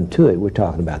boils down to it, we're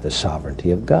talking about the sovereignty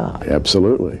of God.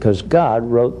 Absolutely. Because God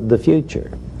wrote the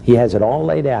future. He has it all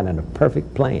laid out in a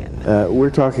perfect plan. We're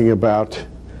talking about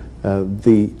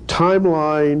the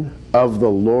timeline of the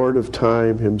Lord of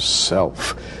Time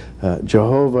himself.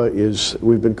 Jehovah is,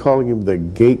 we've been calling him the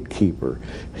gatekeeper.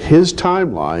 His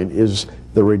timeline is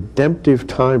the redemptive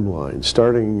timeline,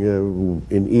 starting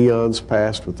in eons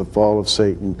past with the fall of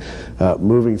Satan,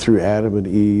 moving through Adam and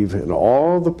Eve, and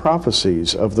all the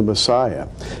prophecies of the Messiah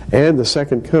and the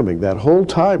second coming. That whole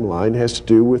timeline has to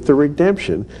do with the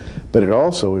redemption, but it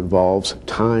also involves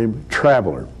time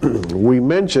traveler. We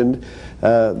mentioned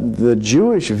the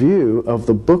Jewish view of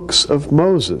the books of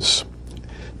Moses.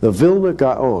 The Vilna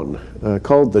Gaon,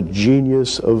 called the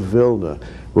Genius of Vilna,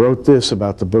 wrote this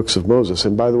about the books of Moses.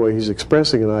 And by the way, he's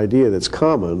expressing an idea that's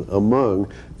common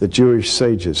among the Jewish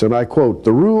sages. And I quote,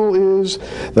 "The rule is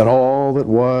that all that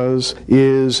was,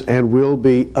 is, and will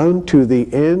be unto the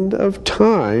end of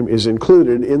time is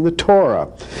included in the Torah,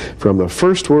 from the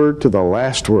first word to the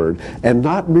last word, and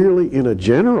not merely in a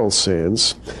general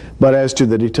sense, but as to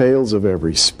the details of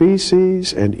every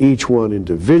species, and each one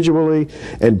individually,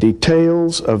 and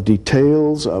details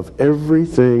of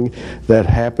everything that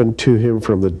happened to him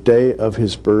from the day of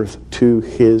his birth to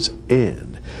his end."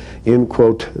 End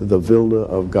quote, the Vilna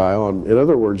of Gaon. In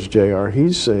other words, J.R.,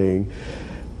 he's saying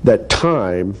that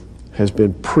time has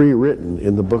been pre-written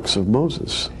in the books of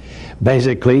Moses.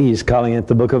 Basically, he's calling it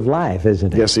the book of life,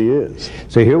 isn't it? Yes, he is.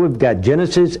 So here we've got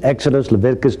Genesis, Exodus,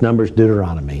 Leviticus, Numbers,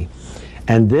 Deuteronomy.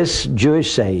 And this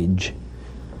Jewish sage,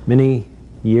 many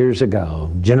years ago,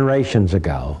 generations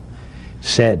ago,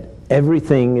 said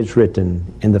everything is written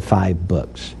in the 5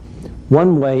 books.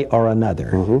 One way or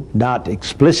another, not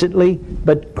explicitly,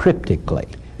 but cryptically.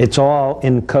 It's all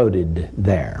encoded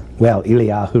there. Well,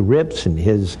 Eliyahu Rips and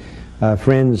his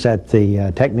friends at the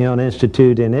Technion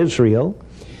Institute in Israel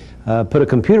put a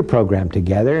computer program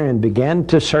together and began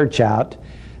to search out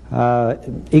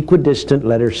equidistant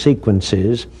letter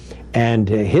sequences. And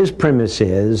his premise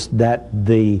is that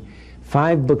the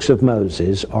 5 books of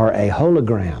Moses are a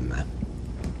hologram,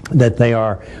 that they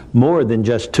are more than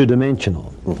just two-dimensional.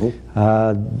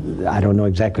 I don't know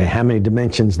exactly how many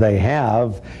dimensions they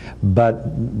have, but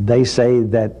they say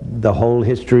that the whole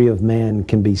history of man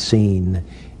can be seen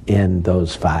in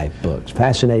those 5 books.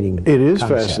 Fascinating. It is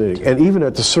concept. fascinating. And even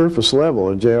at the surface level,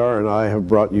 and JR and I have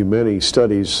brought you many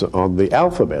studies on the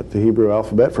alphabet, the Hebrew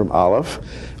alphabet, from Aleph,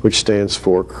 which stands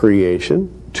for creation,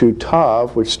 to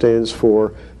Tav, which stands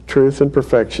for truth and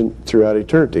perfection throughout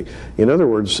eternity. In other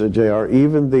words, J.R.,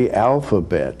 even the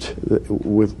alphabet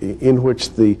in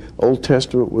which the Old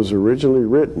Testament was originally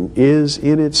written is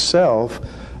in itself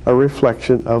a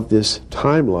reflection of this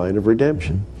timeline of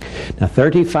redemption. Now,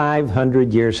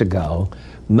 3,500 years ago,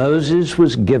 Moses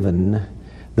was given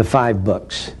the 5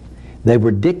 books. They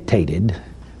were dictated,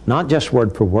 not just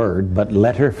word for word, but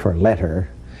letter for letter,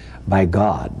 by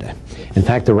God. In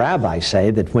fact, the rabbis say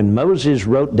that when Moses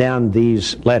wrote down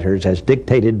these letters as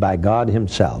dictated by God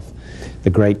himself,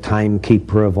 the great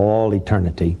timekeeper of all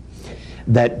eternity,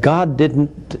 that God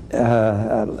didn't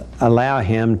allow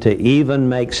him to even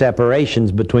make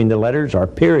separations between the letters or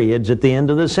periods at the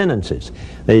end of the sentences.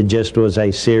 It just was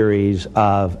a series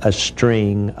of a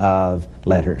string of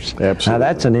letters. Absolutely. Now,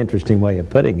 that's an interesting way of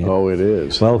putting it. Oh, it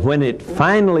is. Well, when it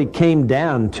finally came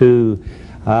down to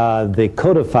the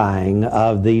codifying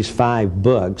of these 5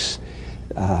 books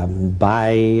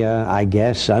by, I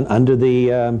guess, under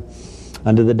the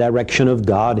direction of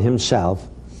God himself,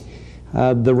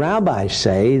 the rabbis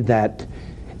say that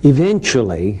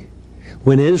eventually,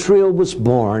 when Israel was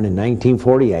born in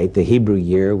 1948, the Hebrew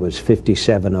year was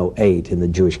 5708 in the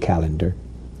Jewish calendar,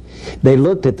 they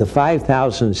looked at the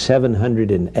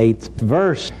 5,708th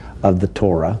verse of the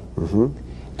Torah,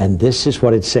 and this is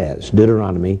what it says,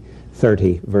 Deuteronomy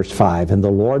 30, verse 5, "And the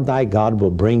Lord thy God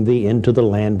will bring thee into the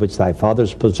land which thy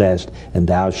fathers possessed, and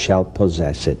thou shalt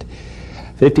possess it."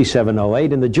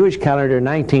 5708 in the Jewish calendar,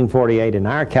 1948 in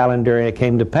our calendar, it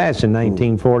came to pass in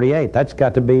 1948. That's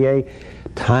got to be a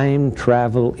time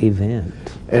travel event.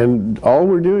 And all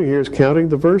we're doing here is counting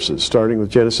the verses, starting with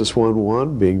Genesis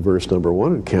 1:1 being verse number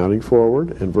 1 and counting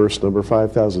forward, and verse number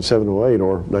 5708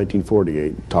 or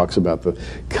 1948 talks about the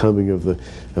coming of the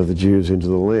Jews into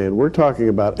the land. We're talking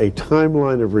about a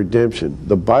timeline of redemption.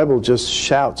 The Bible just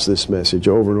shouts this message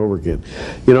over and over again.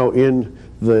 You know, in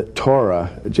the Torah,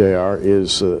 J.R.,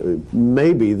 is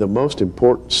maybe the most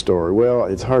important story. Well,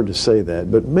 it's hard to say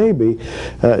that, but maybe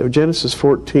Genesis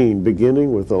 14,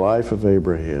 beginning with the life of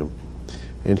Abraham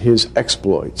and his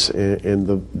exploits and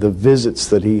the visits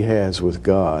that he has with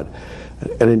God.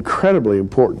 An incredibly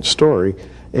important story.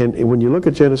 And when you look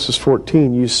at Genesis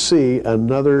 14, you see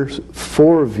another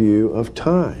foreview of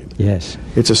time. Yes.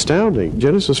 It's astounding.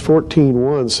 Genesis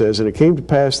 14:1 says, "And it came to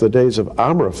pass the days of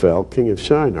Amraphel, king of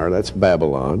Shinar," that's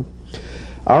Babylon,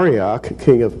 Arioch,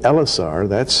 king of Elasar,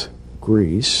 that's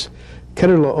Greece,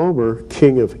 Chedorlaomer,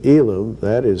 king of Elam,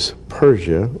 that is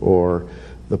Persia, or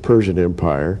the Persian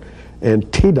Empire,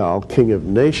 and Tidal, king of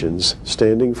nations,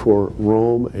 standing for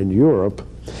Rome and Europe,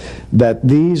 that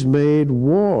these made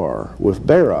war with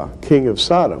Bera, king of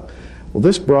Sodom. Well,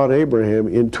 this brought Abraham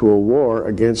into a war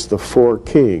against the 4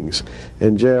 kings.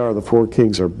 And J.R., the 4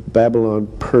 kings are Babylon,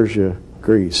 Persia,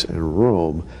 Greece, and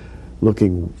Rome,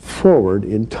 looking forward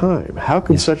in time. How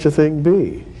can such a thing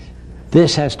be?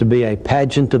 This has to be a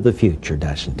pageant of the future,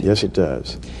 doesn't it? Yes, it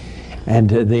does. And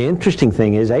the interesting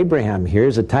thing is, Abraham here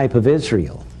is a type of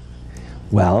Israel.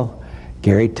 Well,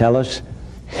 Gary, tell us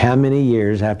how many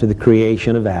years after the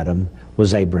creation of Adam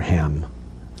was Abraham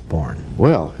born?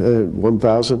 Well,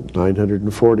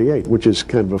 1,948, which is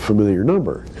kind of a familiar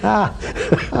number.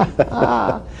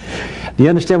 Do you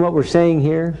understand what we're saying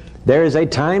here? There is a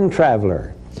time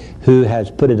traveler who has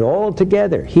put it all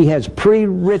together. He has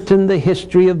pre-written the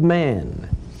history of man,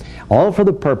 all for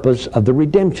the purpose of the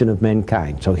redemption of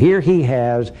mankind. So here he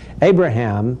has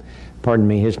Abraham, pardon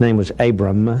me, his name was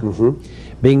Abram,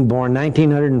 being born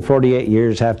 1948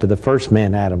 years after the first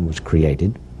man, Adam, was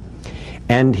created.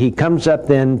 And he comes up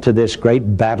then to this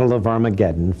great battle of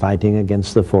Armageddon, fighting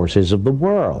against the forces of the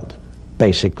world,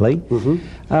 basically.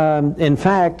 In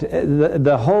fact,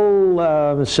 the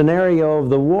whole scenario of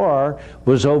the war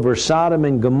was over Sodom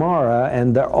and Gomorrah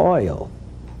and their oil.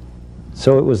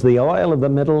 So it was the oil of the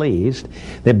Middle East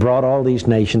that brought all these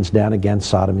nations down against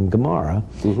Sodom and Gomorrah,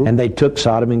 and they took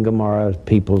Sodom and Gomorrah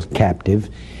people captive,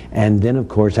 and then of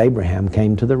course Abraham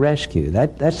came to the rescue.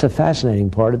 That's the fascinating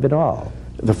part of it all.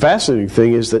 The fascinating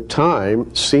thing is that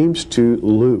time seems to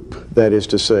loop. That is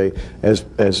to say, as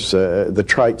the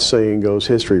trite saying goes,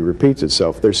 history repeats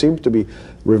itself. There seems to be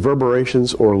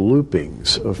reverberations or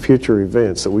loopings of future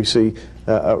events that we see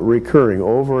recurring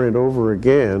over and over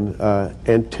again,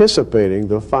 anticipating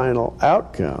the final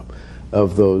outcome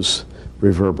of those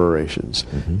reverberations.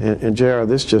 And J.R.,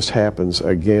 this just happens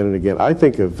again and again. I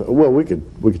think of, well, we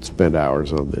could spend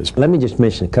hours on this. Let me just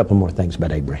mention a couple more things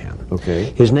about Abraham.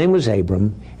 Okay. His name was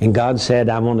Abram, and God said,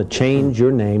 I want to change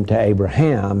your name to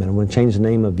Abraham, and I want to change the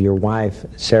name of your wife,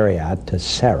 Sarai, to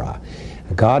Sarah.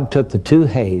 God took the two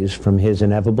He's from his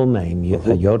ineffable name,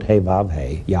 Yod He Vav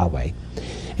He, Yahweh,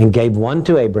 and gave one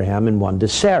to Abraham and one to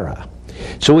Sarah.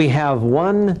 So we have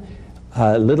one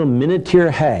little miniature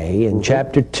He in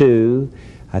chapter 2,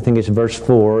 I think it's verse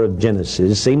 4 of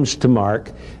Genesis, seems to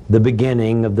mark the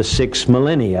beginning of the 6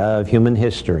 millennia of human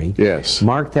history. Yes.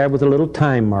 Marked there with a little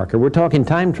time marker. We're talking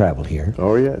time travel here.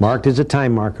 Oh, yes. Marked as a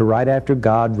time marker right after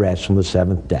God rests on the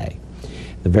 7th day.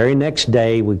 The very next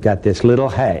day, we've got this little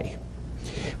He.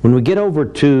 When we get over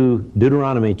to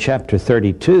Deuteronomy chapter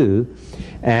 32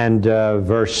 and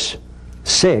verse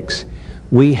 6,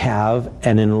 we have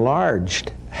an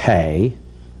enlarged He,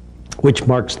 which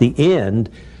marks the end,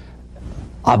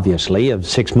 obviously, of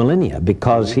 6 millennia,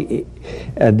 because the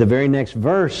very next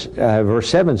verse, verse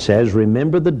 7 says,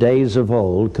 remember the days of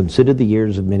old, consider the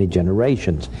years of many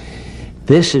generations.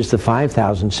 This is the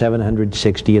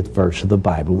 5,760th verse of the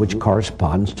Bible, which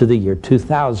corresponds to the year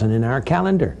 2000 in our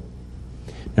calendar.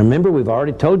 Now remember, we've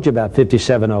already told you about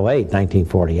 5708,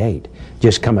 1948.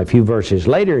 Just come a few verses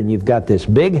later and you've got this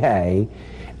big He,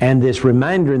 and this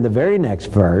reminder in the very next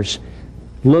verse,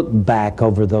 look back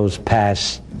over those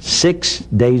past 6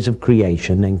 days of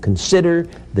creation and consider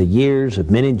the years of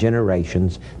many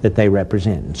generations that they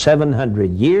represent.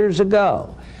 700 years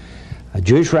ago,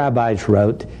 Jewish rabbis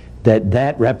wrote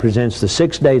that represents the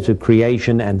 6 days of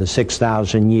creation and the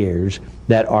 6,000 years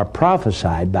that are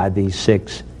prophesied by these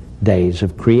 6 days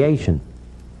of creation.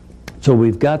 So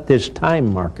we've got this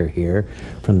time marker here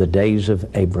from the days of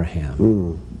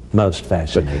Abraham. Most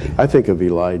fascinating. I think of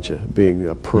Elijah being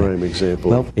a prime example.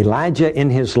 Well, Elijah in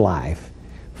his life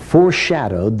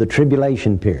foreshadowed the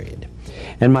tribulation period.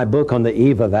 In my book on the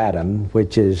Eve of Adam,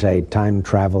 which is a time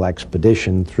travel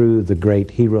expedition through the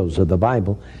great heroes of the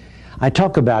Bible, I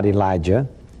talk about Elijah,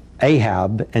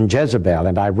 Ahab, and Jezebel.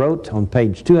 And I wrote on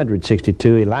page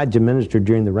 262, Elijah ministered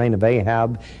during the reign of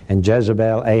Ahab and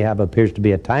Jezebel. Ahab appears to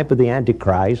be a type of the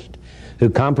Antichrist who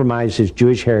compromised his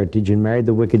Jewish heritage and married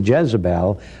the wicked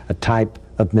Jezebel, a type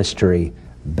of mystery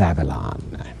Babylon.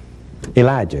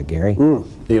 Elijah, Gary.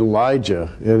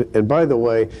 Elijah. And by the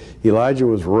way, Elijah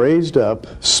was raised up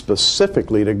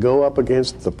specifically to go up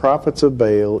against the prophets of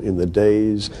Baal in the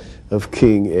days of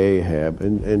King Ahab.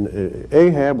 And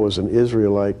Ahab was an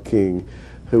Israelite king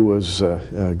who was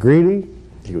greedy,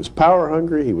 he was power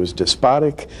hungry, he was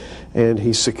despotic, and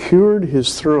he secured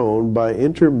his throne by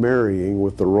intermarrying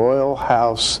with the royal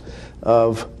house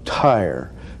of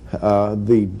Tyre,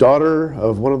 the daughter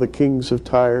of one of the kings of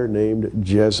Tyre named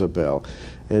Jezebel.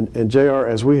 And J.R.,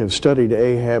 as we have studied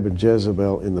Ahab and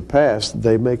Jezebel in the past,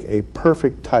 they make a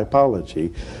perfect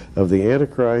typology of the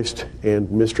Antichrist and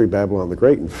Mystery Babylon the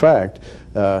Great. In fact,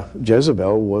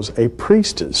 Jezebel was a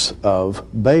priestess of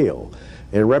Baal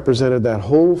and represented that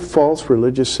whole false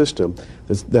religious system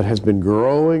that has been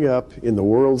growing up in the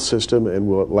world system and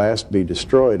will at last be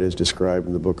destroyed, as described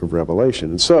in the book of Revelation.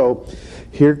 And so,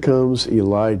 here comes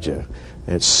Elijah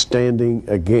and standing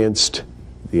against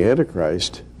the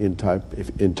Antichrist in type,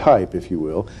 if you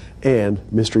will, and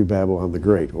Mystery Babylon the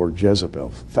Great, or Jezebel.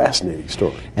 Fascinating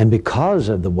story. And because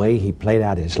of the way he played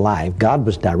out his life, God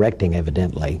was directing,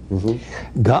 evidently.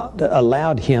 God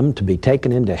allowed him to be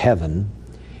taken into heaven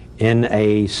in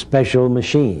a special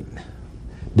machine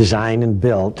designed and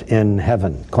built in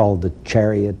heaven called the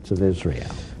Chariots of Israel.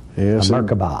 Yes, a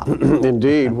Merkabah.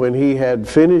 Indeed, when he had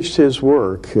finished his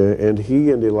work, and he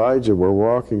and Elijah were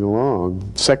walking along,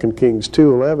 2 Kings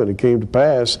 2:11, it came to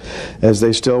pass, as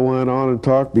they still went on and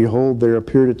talked, behold, there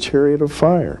appeared a chariot of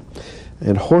fire,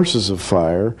 and horses of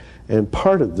fire, and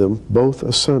parted them both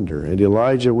asunder. And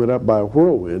Elijah went up by a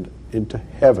whirlwind into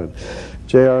heaven.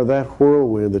 J.R., that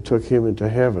whirlwind that took him into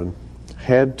heaven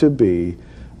had to be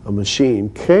a machine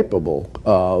capable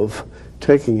of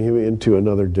taking him into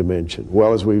another dimension.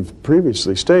 Well, as we've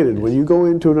previously stated, when you go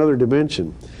into another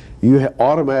dimension, you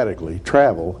automatically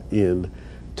travel in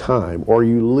time, or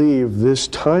you leave this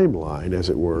timeline,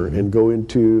 as it were, and go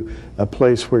into a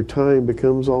place where time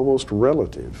becomes almost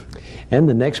relative. And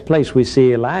the next place we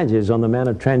see Elijah is on the Mount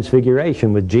of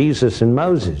Transfiguration with Jesus and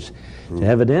Moses. So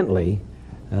evidently,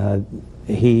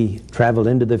 he traveled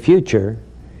into the future.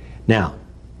 Now,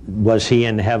 was he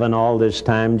in heaven all this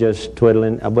time just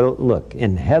twiddling? Well, look,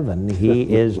 in heaven, he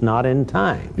is not in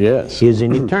time. Yes. He is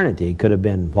in eternity. He could have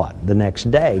been, what, the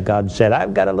next day. God said,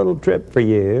 I've got a little trip for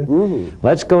you.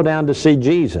 Let's go down to see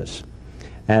Jesus.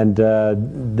 And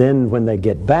then when they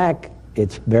get back,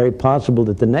 it's very possible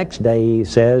that the next day he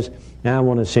says, now I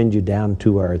want to send you down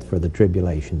to earth for the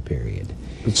tribulation period.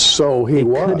 So he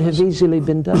was. It could have easily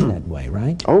been done that way,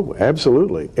 right? Oh,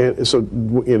 absolutely. And so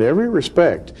in every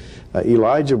respect,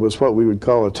 Elijah was what we would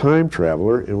call a time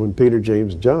traveler, and when Peter,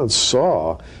 James, and John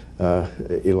saw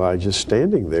Elijah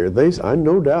standing there, I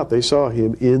no doubt they saw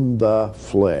him in the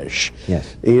flesh,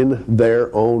 yes, in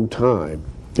their own time.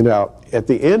 Now, at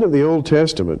the end of the Old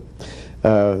Testament,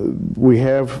 we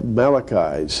have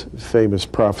Malachi's famous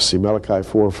prophecy, Malachi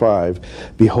 4:5.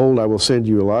 Behold, I will send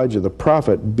you Elijah the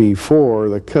prophet before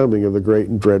the coming of the great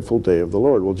and dreadful day of the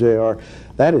Lord. Well, J.R.,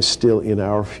 that is still in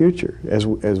our future. As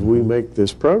we make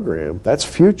this program, that's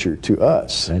future to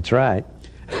us. That's right.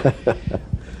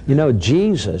 You know,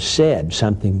 Jesus said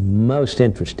something most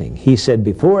interesting. He said,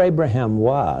 before Abraham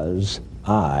was,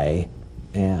 I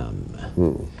am.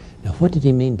 Now, what did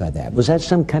he mean by that? Was that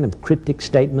some kind of cryptic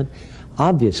statement?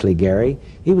 Obviously, Gary,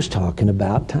 he was talking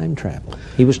about time travel.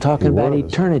 He was talking about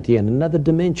eternity and another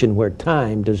dimension where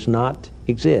time does not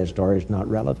exist or is not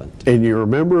relevant. And you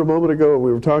remember a moment ago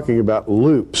we were talking about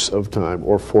loops of time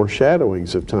or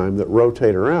foreshadowings of time that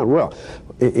rotate around. Well,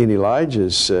 in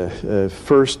Elijah's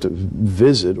first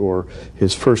visit, or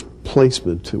his first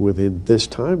placement within this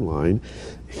timeline,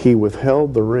 he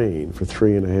withheld the rain for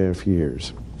 3.5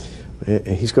 years. And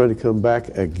he's going to come back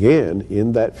again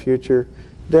in that future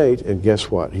date, and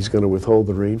guess what? He's going to withhold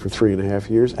the rain for 3.5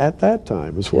 years at that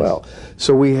time as well.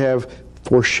 So we have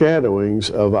foreshadowings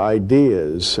of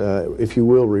ideas, if you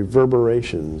will,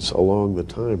 reverberations along the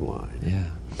timeline. Yeah.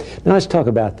 Now let's talk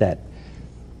about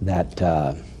that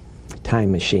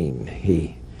time machine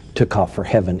he took off for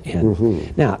heaven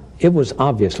in. Now, it was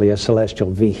obviously a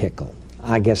celestial vehicle.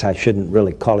 I guess I shouldn't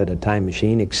really call it a time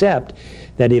machine, except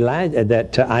that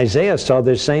Isaiah saw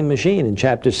this same machine in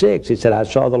chapter 6. He said, I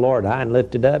saw the Lord high and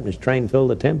lifted up, and his train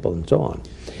filled the temple, and so on.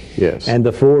 Yes. And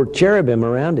the 4 cherubim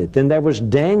around it. Then there was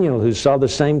Daniel, who saw the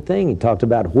same thing. He talked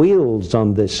about wheels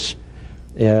on this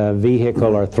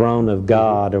vehicle or throne of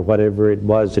God, or whatever it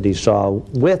was that he saw,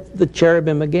 with the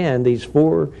cherubim again, these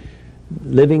 4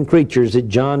 living creatures that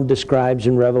John describes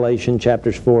in Revelation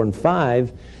chapters 4 and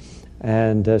 5.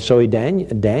 And so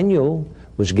Daniel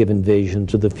was given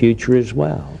visions of the future as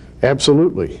well.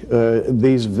 Absolutely.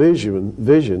 These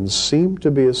visions seem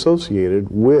to be associated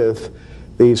with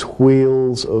these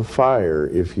wheels of fire,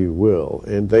 if you will.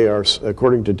 And they are,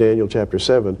 according to Daniel chapter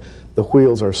 7, the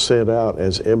wheels are sent out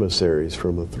as emissaries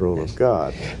from the throne of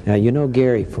God. Now, you know,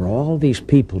 Gary, for all these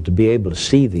people to be able to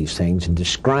see these things and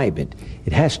describe it,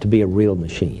 it has to be a real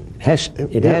machine.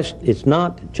 It's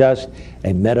not just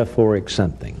a metaphoric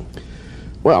something.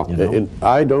 Well, and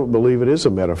I don't believe it is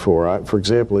a metaphor. For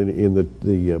example, in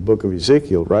the book of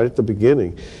Ezekiel, right at the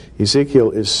beginning, Ezekiel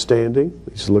is standing.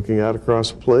 He's looking out across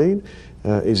a plain.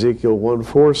 Ezekiel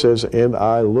 1:4 says, and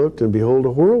I looked, and behold,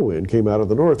 a whirlwind came out of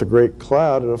the north, a great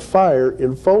cloud, and a fire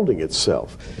enfolding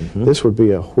itself. This would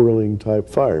be a whirling type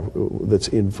fire that's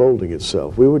enfolding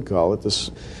itself. We would call it this,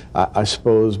 I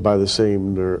suppose, by the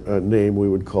same name we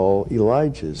would call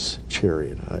Elijah's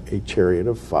chariot, a chariot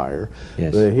of fire.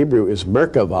 Yes. The Hebrew is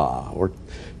Merkabah, or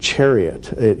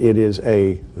chariot. It is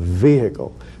a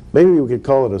vehicle. Maybe we could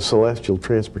call it a celestial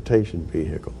transportation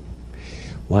vehicle.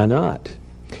 Why not?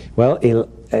 Well,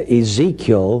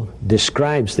 Ezekiel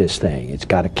describes this thing. It's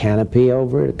got a canopy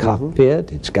over it, a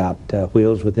cockpit. It's got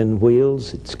wheels within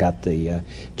wheels. It's got the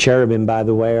cherubim, by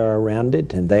the way, are around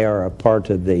it, and they are a part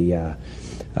of the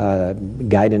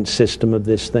guidance system of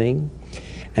this thing.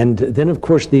 And then, of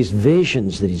course, these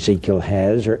visions that Ezekiel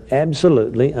has are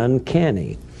absolutely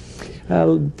uncanny.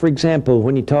 For example,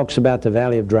 when he talks about the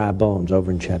Valley of Dry Bones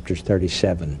over in chapters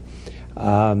 37,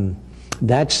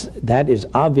 that is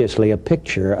obviously a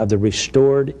picture of the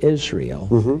restored Israel,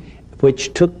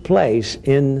 which took place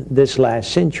in this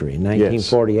last century. In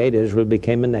 1948, Israel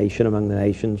became a nation among the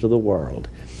nations of the world.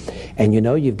 And you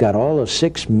know, you've got all those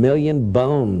 6 million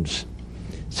bones,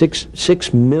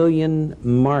 6 million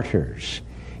martyrs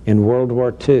in World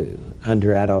War II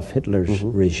under Adolf Hitler's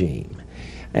regime.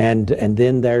 And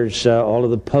then there's all of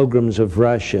the pogroms of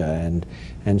Russia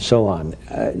and so on.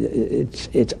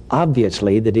 It's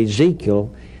obviously that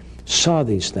Ezekiel saw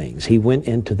these things. He went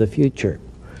into the future.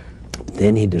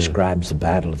 Then he describes the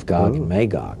battle of Gog and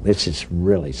Magog. This is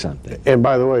really something. And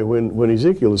by the way, when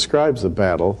Ezekiel describes the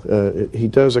battle, he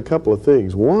does a couple of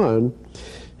things. One,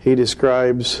 he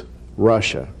describes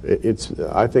Russia. It's,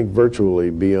 I think, virtually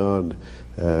beyond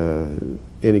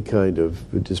any kind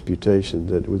of disputation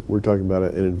that we're talking about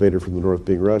an invader from the north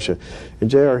being Russia. And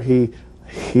J.R., he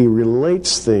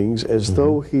relates things as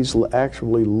though he's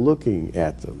actually looking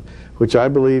at them, which I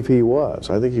believe he was.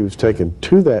 I think he was taken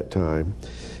to that time,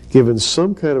 given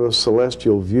some kind of a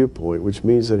celestial viewpoint, which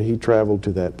means that he traveled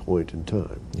to that point in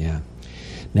time. Yeah.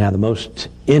 Now, the most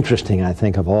interesting, I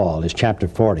think, of all is chapter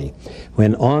 40,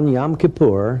 when on Yom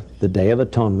Kippur, the Day of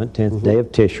Atonement, 10th day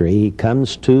of Tishri, he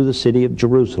comes to the city of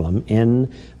Jerusalem in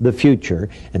the future,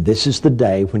 and this is the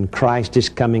day when Christ is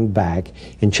coming back.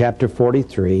 In chapter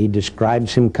 43, he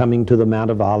describes him coming to the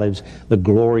Mount of Olives. The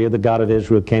glory of the God of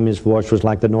Israel came, his voice was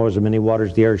like the noise of many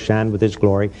waters, the earth shined with his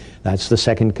glory. That's the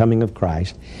second coming of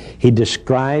Christ. He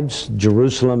describes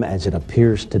Jerusalem as it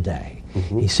appears today.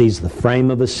 He sees the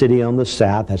frame of a city on the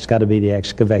south. That's got to be the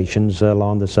excavations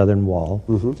along the southern wall.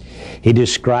 He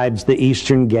describes the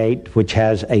eastern gate, which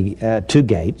has 2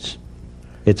 gates.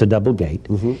 It's a double gate.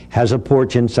 Has a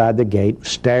porch inside the gate,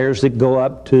 stairs that go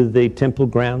up to the temple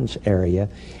grounds area,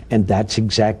 and that's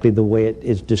exactly the way it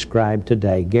is described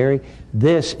today. Gary,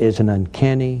 this is an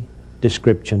uncanny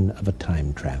description of a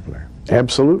time traveler.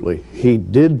 Absolutely. He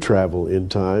did travel in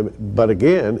time, but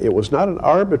again, it was not an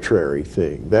arbitrary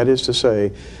thing. That is to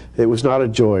say, it was not a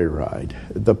joyride.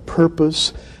 The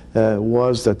purpose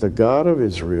was that the God of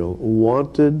Israel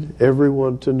wanted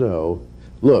everyone to know,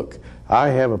 look, I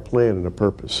have a plan and a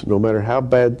purpose. No matter how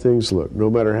bad things look, no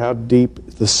matter how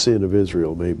deep the sin of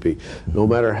Israel may be, no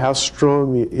matter how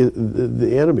strong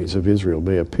the enemies of Israel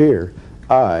may appear,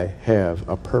 I have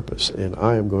a purpose, and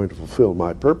I am going to fulfill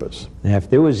my purpose. Now, if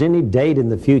there was any date in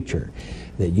the future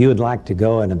that you would like to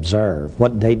go and observe,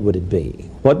 what date would it be?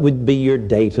 What would be your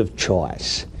date of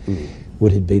choice?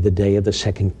 Would it be the day of the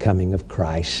second coming of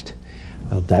Christ?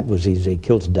 Well, that was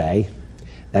Ezekiel's day.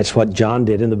 That's what John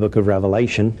did in the book of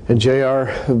Revelation. And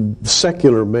J.R.,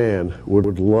 secular man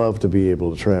would love to be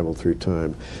able to travel through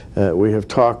time. We have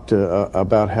talked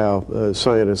about how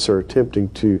scientists are attempting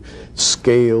to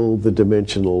scale the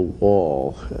dimensional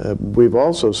wall. We've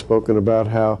also spoken about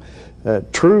how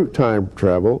true time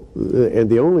travel, and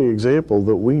the only example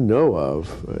that we know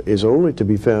of, is only to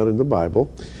be found in the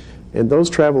Bible. And those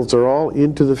travels are all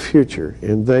into the future,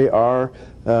 and they are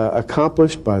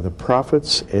accomplished by the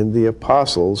prophets and the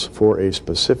apostles for a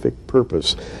specific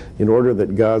purpose, in order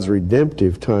that God's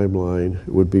redemptive timeline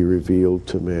would be revealed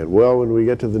to man. Well, when we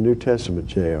get to the New Testament,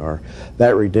 J.R.,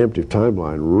 that redemptive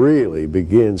timeline really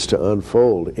begins to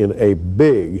unfold in a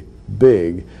big,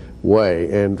 big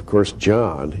way. And, of course,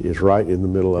 John is right in the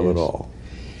middle of it all.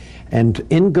 And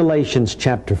in Galatians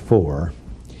chapter 4,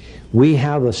 we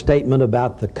have a statement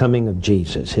about the coming of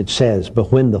Jesus. It says,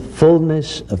 "But when the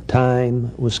fullness of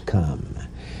time was come,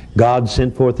 God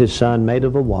sent forth his Son, made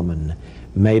of a woman,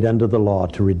 made under the law,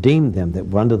 to redeem them that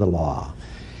were under the law."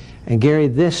 And Gary,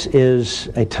 this is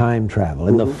a time travel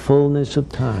in the fullness of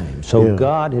time. So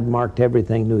God had marked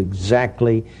everything, knew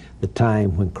exactly the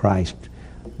time when Christ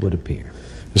would appear.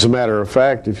 As a matter of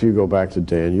fact, if you go back to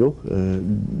Daniel,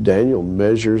 Daniel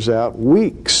measures out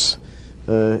weeks.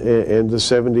 And the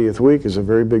 70th week is a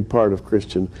very big part of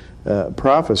Christian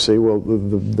prophecy. Well,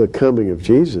 the coming of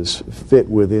Jesus fit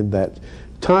within that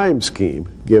time scheme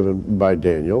given by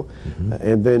Daniel.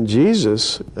 And then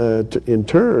Jesus, in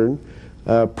turn,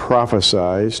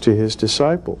 prophesies to his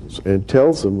disciples and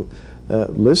tells them,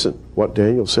 listen, what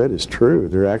Daniel said is true.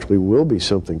 There actually will be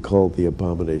something called the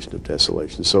abomination of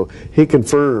desolation. So he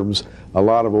confirms a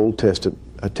lot of Old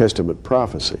Testament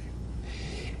prophecy.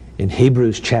 In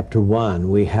Hebrews chapter 1,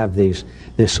 we have this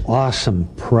awesome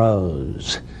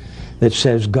prose that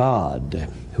says, God,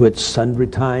 who at sundry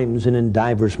times and in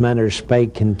divers manners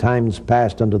spake in times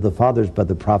past unto the fathers by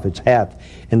the prophets, hath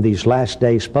in these last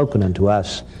days spoken unto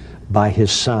us by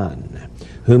his Son,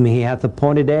 whom he hath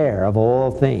appointed heir of all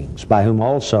things, by whom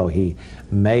also he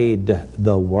made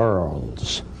the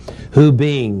worlds, who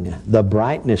being the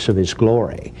brightness of his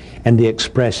glory and the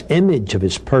express image of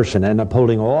his person, and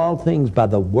upholding all things by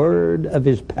the word of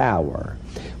his power,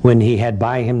 when he had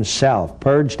by himself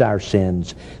purged our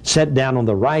sins, sat down on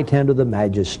the right hand of the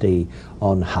majesty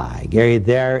on high. Gary,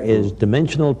 there is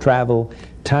dimensional travel,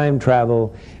 time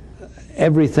travel.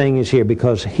 Everything is here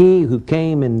because he who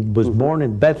came and was born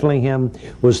in Bethlehem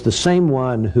was the same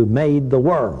one who made the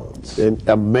worlds. And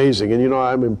amazing. And you know,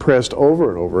 I'm impressed over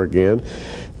and over again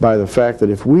by the fact that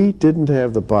if we didn't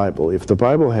have the Bible, if the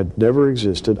Bible had never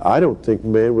existed, I don't think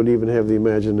man would even have the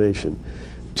imagination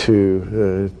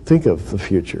to think of the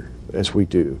future as we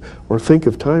do, or think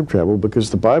of time travel,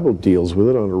 because the Bible deals with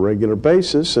it on a regular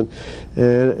basis,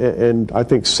 and I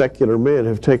think secular men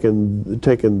have taken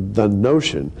the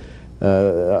notion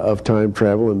of time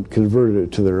travel and converted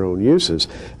it to their own uses.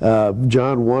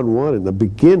 John 1:1, in the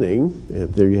beginning,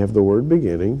 and there you have the word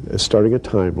beginning, starting a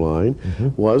timeline,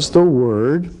 was the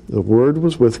Word. The Word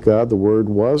was with God. The Word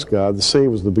was God. The same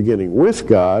was the beginning with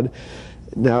God.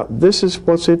 Now, this is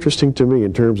what's interesting to me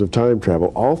in terms of time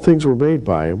travel. All things were made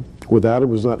by him. Without him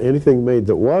was not anything made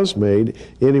that was made.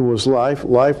 In him was life.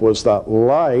 Life was the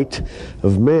light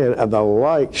of man, and the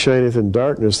light shineth in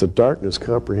darkness. The darkness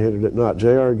comprehended it not.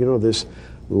 J.R., you know, this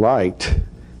light,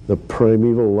 the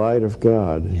primeval light of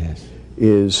God, Yes.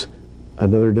 is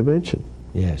another dimension.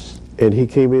 Yes. And he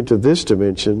came into this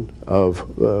dimension of,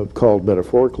 called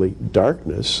metaphorically,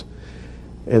 darkness,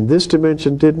 and this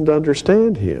dimension didn't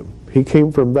understand him. He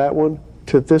came from that one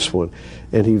to this one,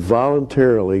 and he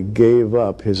voluntarily gave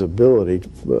up his ability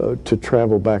to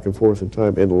travel back and forth in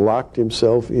time and locked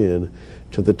himself in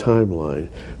to the timeline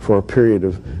for a period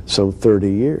of some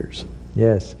 30 years.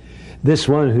 Yes. This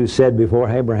one who said before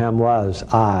Abraham was,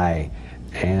 I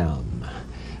am.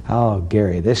 Oh,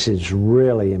 Gary, this is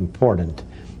really important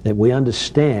that we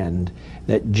understand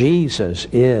that Jesus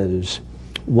is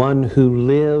one who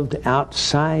lived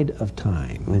outside of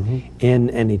time in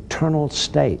an eternal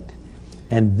state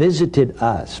and visited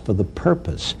us for the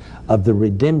purpose of the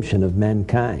redemption of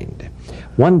mankind.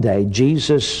 One day,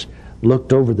 Jesus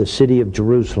looked over the city of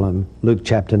Jerusalem, Luke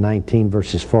chapter 19,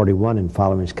 verses 41 and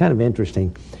following. It's kind of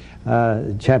interesting.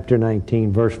 Chapter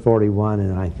 19, verse 41,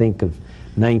 and I think of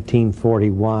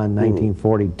 1941,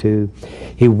 1942.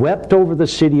 He wept over the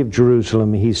city of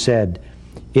Jerusalem. He said,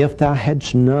 if thou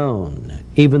hadst known,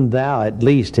 even thou at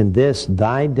least in this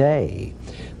thy day,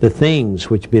 the things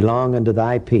which belong unto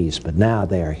thy peace, but now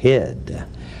they are hid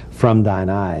from thine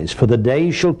eyes. For the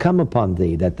day shall come upon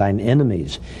thee that thine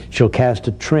enemies shall cast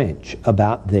a trench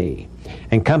about thee,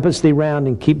 and compass thee round,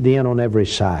 and keep thee in on every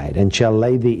side, and shall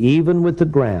lay thee even with the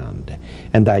ground,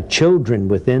 and thy children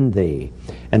within thee,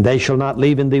 and they shall not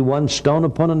leave in thee one stone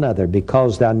upon another,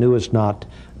 because thou knewest not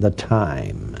the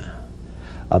time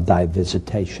of thy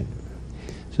visitation.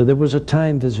 So there was a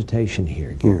time visitation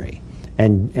here, Gary.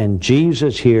 And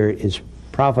Jesus here is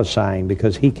prophesying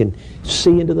because he can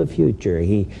see into the future.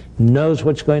 He knows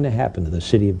what's going to happen to the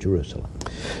city of Jerusalem.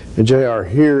 And J.R.,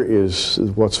 here is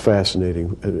what's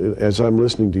fascinating. As I'm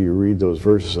listening to you read those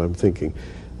verses, I'm thinking,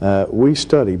 we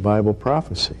study Bible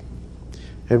prophecy.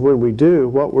 And when we do,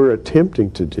 what we're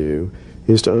attempting to do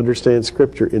is to understand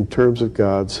Scripture in terms of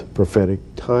God's prophetic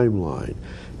timeline.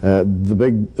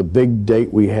 The big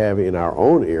date we have in our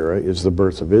own era is the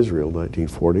birth of Israel,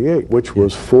 1948, which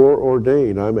was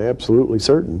foreordained, I'm absolutely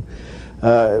certain.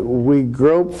 We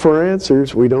grope for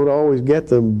answers. We don't always get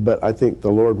them, but I think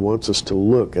the Lord wants us to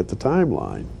look at the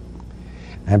timeline.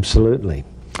 Absolutely.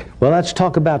 Well, let's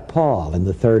talk about Paul in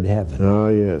the third heaven. Ah,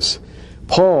 yes.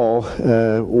 Paul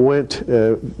went,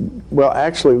 well,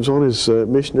 actually, it was on his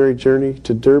missionary journey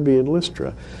to Derbe and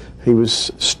Lystra. He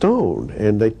was stoned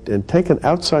and taken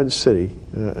outside the city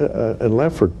and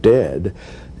left for dead.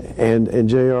 And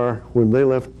J.R., when they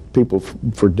left people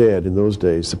for dead in those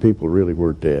days, the people really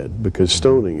were dead, because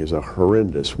stoning is a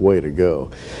horrendous way to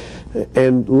go.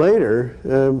 And later,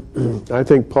 I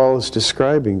think Paul is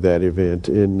describing that event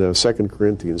in 2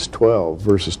 Corinthians 12,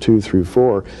 verses 2 through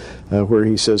 4, where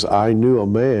he says, I knew a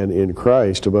man in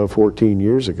Christ about 14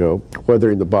 years ago, whether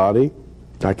in the body,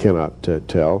 I cannot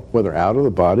tell. Whether out of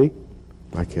the body,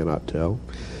 I cannot tell.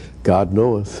 God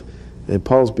knoweth. And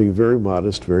Paul's being very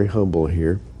modest, very humble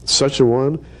here. Such a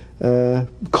one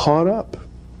caught up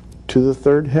to the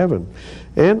third heaven.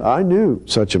 And I knew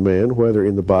such a man, whether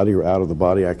in the body or out of the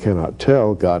body, I cannot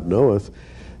tell, God knoweth,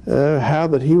 how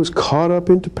that he was caught up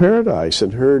into paradise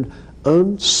and heard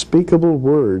unspeakable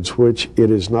words which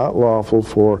it is not lawful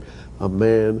for a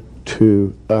man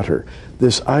to utter.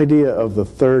 This idea of the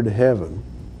third heaven,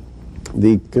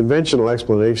 the conventional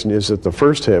explanation is that the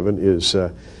first heaven is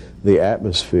the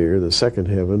atmosphere, the second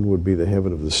heaven would be the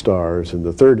heaven of the stars, and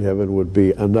the third heaven would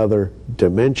be another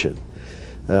dimension.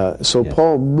 So yes.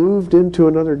 Paul moved into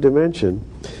another dimension,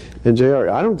 and J.R.,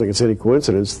 I don't think it's any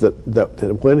coincidence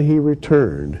that when he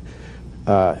returned,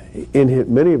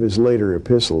 in many of his later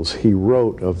epistles, he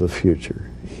wrote of the future.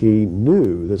 He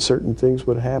knew that certain things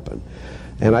would happen.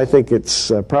 And I think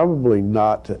it's probably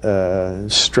not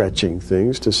stretching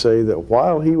things to say that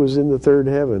while he was in the third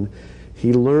heaven,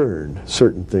 he learned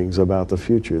certain things about the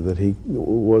future that he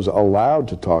was allowed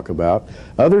to talk about.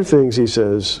 Other things he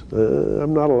says,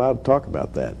 I'm not allowed to talk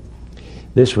about that.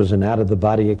 This was an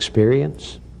out-of-the-body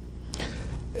experience?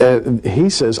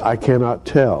 He says, I cannot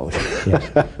tell.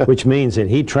 Yes. Which means that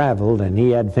he traveled and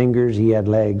he had fingers, he had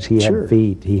legs, he Sure. had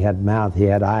feet, he had mouth, he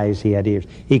had eyes, he had ears.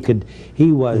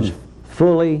 He was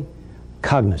fully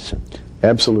cognizant.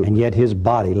 Absolutely. And yet his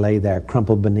body lay there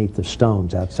crumpled beneath the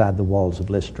stones outside the walls of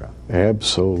Lystra.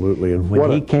 Absolutely. And when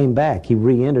he came back, he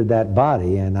re-entered that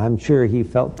body, and I'm sure he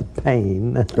felt the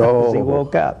pain as he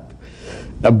woke up.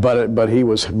 But he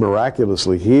was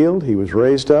miraculously healed. He was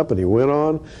raised up, and he went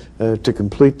on to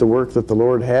complete the work that the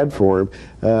Lord had for him.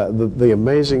 The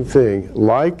amazing thing,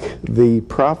 like the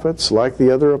prophets, like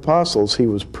the other apostles, he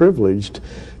was privileged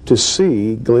to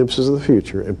see glimpses of the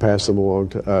future and pass them along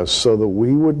to us so that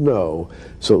we would know,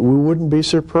 so that we wouldn't be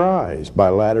surprised by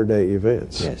latter-day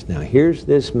events. Yes. Now here's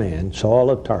this man, Saul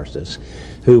of Tarsus,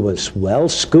 who was well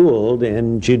schooled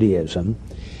in Judaism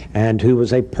and who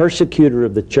was a persecutor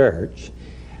of the church.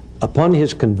 Upon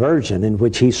his conversion, in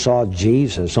which he saw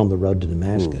Jesus on the road to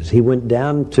Damascus, he went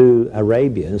down to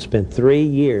Arabia and spent 3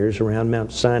 years around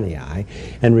Mount Sinai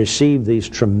and received these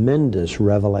tremendous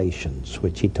revelations,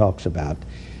 which he talks about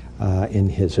in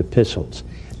his epistles.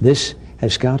 This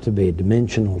has got to be a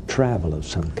dimensional travel of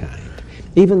some kind.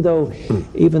 Even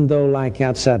though like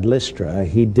outside Lystra,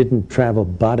 he didn't travel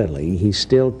bodily, he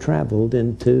still traveled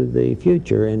into the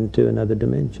future, into another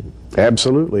dimension.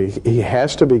 Absolutely. He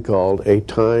has to be called a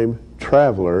time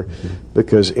traveler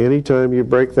because anytime you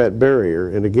break that barrier,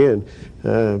 and again,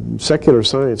 secular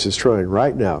science is trying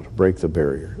right now to break the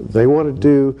barrier. They want to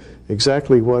do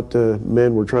exactly what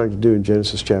men were trying to do in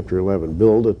Genesis chapter 11,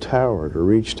 build a tower to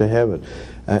reach to heaven.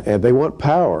 And they want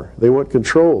power, they want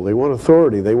control, they want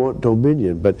authority, they want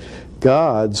dominion. But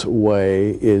God's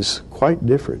way is quite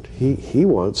different. He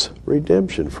wants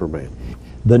redemption for man.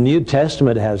 The New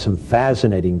Testament has some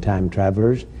fascinating time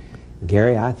travelers.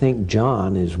 Gary, I think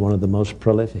John is one of the most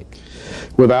prolific.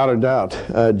 Without a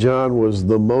doubt, John was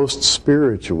the most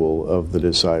spiritual of the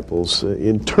disciples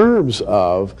in terms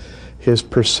of his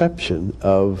perception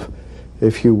of,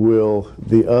 if you will,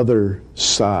 the other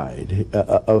side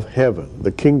of heaven,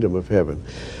 the kingdom of heaven.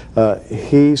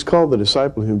 He's called the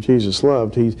disciple whom Jesus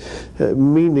loved,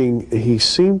 meaning he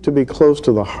seemed to be close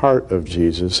to the heart of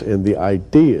Jesus and the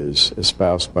ideas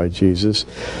espoused by Jesus.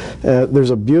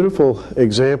 There's a beautiful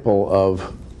example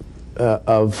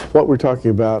of what we're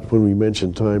talking about when we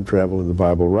mention time travel in the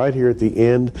Bible, right here at the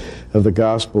end of the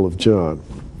Gospel of John.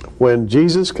 When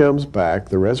Jesus comes back,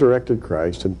 the resurrected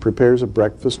Christ, and prepares a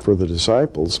breakfast for the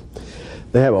disciples,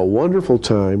 they have a wonderful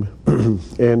time,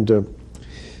 and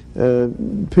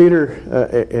Peter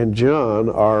and John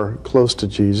are close to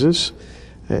Jesus,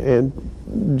 and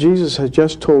Jesus has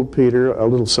just told Peter a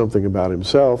little something about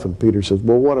himself, and Peter says,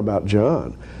 well, what about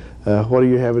John? What do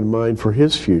you have in mind for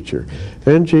his future?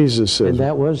 And Jesus says... And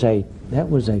that was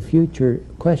a future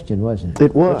question, wasn't it?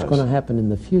 It was. What's going to happen in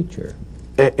the future?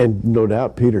 And no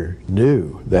doubt Peter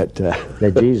knew that...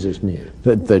 that Jesus knew.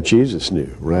 That Jesus knew.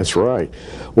 That's right.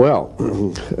 Well,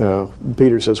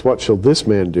 Peter says, what shall this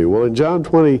man do? Well, in John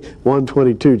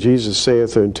 21:22, Jesus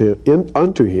saith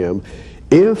unto him,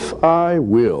 if I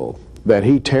will that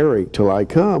he tarry till I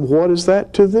come, what is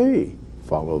that to thee?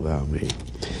 Follow thou me.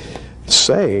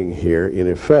 Saying here, in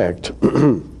effect,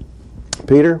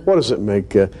 Peter, what does it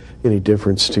make any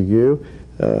difference to you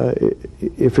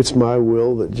if it's my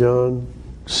will that John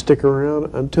stick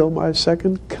around until my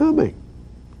second coming?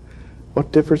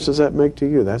 What difference does that make to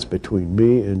you? That's between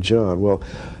me and John. Well,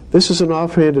 this is an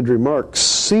offhanded remark,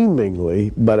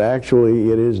 seemingly, but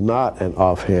actually it is not an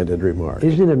offhanded remark.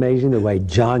 Isn't it amazing the way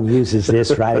John uses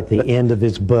this right at the end of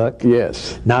his book?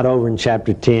 Yes. Not over in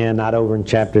chapter 10, not over in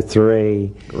chapter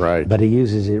 3. Right. But he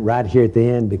uses it right here at the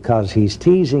end because he's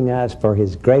teasing us for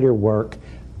his greater work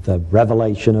the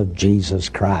revelation of Jesus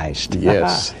Christ.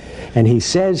 Yes. And he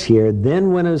says here,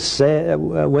 then went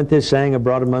this saying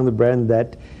abroad among the brethren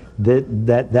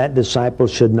that disciple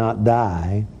should not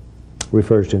die,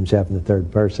 refers to himself in the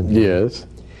third person. Yes.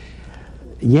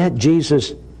 Yet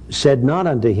Jesus said not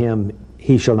unto him,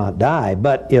 he shall not die,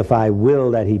 but if I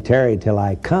will that he tarry till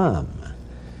I come,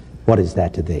 what is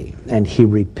that to thee? And he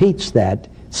repeats that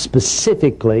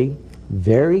specifically,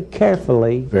 very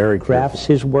carefully, crafts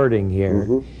his wording here.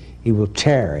 Mm-hmm. He will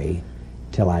tarry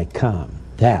till I come.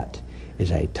 That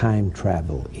is a time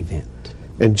travel event.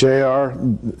 And JR,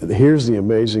 here's the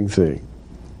amazing thing.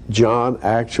 John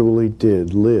actually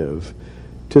did live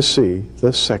to see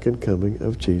the second coming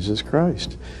of Jesus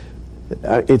Christ.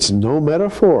 It's no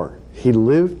metaphor. He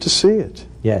lived to see it.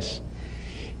 Yes.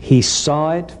 He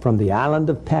saw it from the island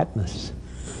of Patmos.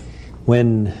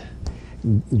 When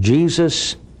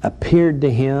Jesus appeared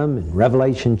to him in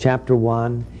Revelation chapter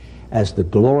 1 as the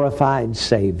glorified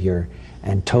Savior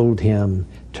and told him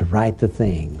to write the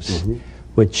things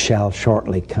which shall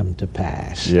shortly come to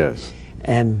pass. Yes.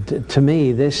 And to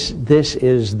me, this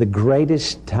is the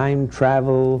greatest time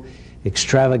travel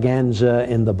extravaganza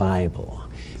in the Bible.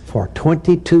 For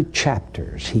 22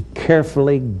 chapters, he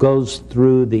carefully goes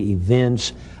through the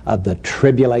events of the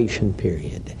tribulation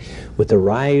period, with the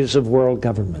rise of world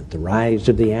government, the rise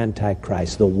of the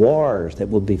Antichrist, the wars that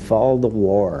will befall the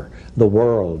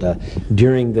world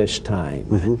during this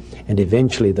time, and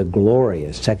eventually the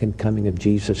glorious second coming of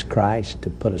Jesus Christ to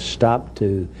put a stop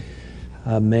to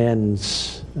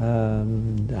man's,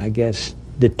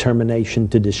 determination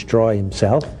to destroy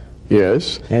himself.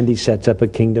 Yes. And he sets up a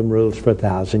kingdom, rules for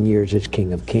 1,000 years as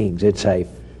King of Kings. It's a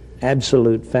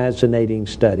absolute fascinating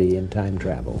study in time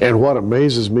travel. And what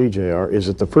amazes me, JR, is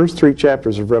that the first 3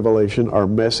 chapters of Revelation are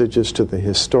messages to the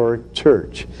historic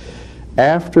church.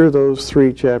 After those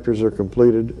 3 chapters are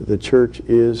completed, the church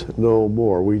is no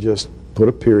more. We just put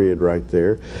a period right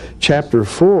there. Chapter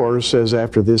 4 says,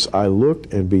 after this I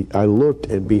looked,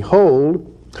 and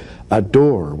behold, a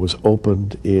door was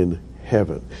opened in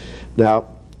heaven. Now,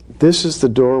 this is the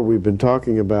door we've been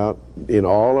talking about in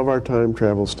all of our time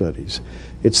travel studies.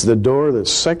 It's the door that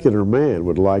secular man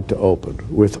would like to open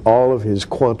with all of his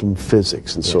quantum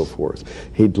physics and so forth.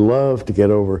 He'd love to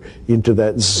get over into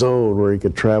that zone where he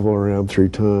could travel around through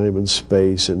time and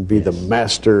space and be the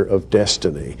master of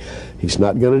destiny. He's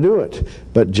not going to do it.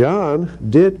 But John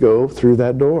did go through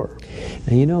that door.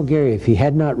 Now, you know, Gary, if he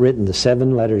had not written the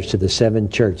 7 letters to the 7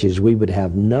 churches, we would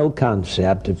have no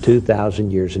concept of 2,000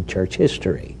 years of church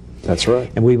history. That's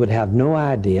right. And we would have no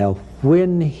idea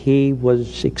when he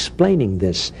was explaining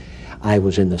this, I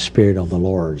was in the Spirit on the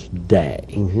Lord's day.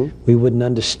 We wouldn't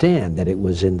understand that it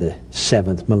was in the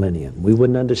 7th millennium. We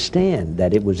wouldn't understand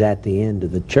that it was at the end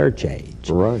of the church age.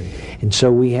 Right. And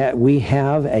so we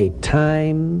have a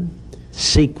time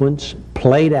sequence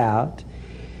played out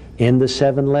in the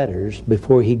 7 letters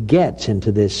before he gets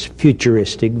into this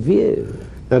futuristic view.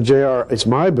 Now, JR, it's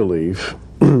my belief,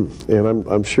 and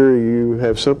I'm sure you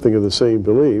have something of the same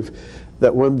belief,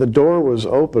 that when the door was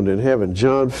opened in heaven,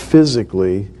 John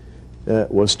physically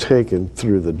was taken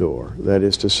through the door. That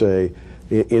is to say,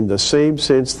 in the same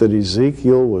sense that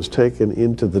Ezekiel was taken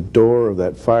into the door of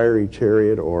that fiery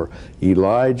chariot, or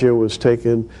Elijah was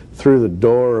taken through the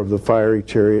door of the fiery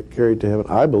chariot carried to heaven,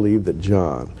 I believe that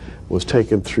John was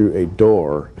taken through a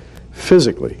door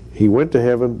physically. He went to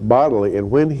heaven bodily,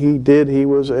 and when he did, he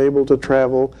was able to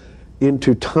travel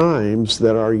into times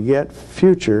that are yet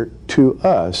future to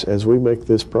us as we make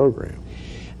this program.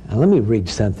 Now, let me read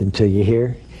something to you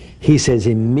here. He says,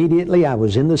 immediately I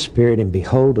was in the Spirit, and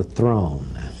behold, a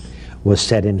throne was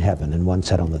set in heaven, and one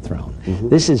sat on the throne.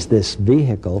 This is this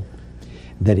vehicle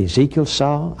that Ezekiel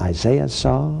saw, Isaiah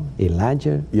saw,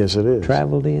 Elijah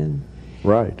traveled in.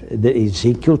 Right. That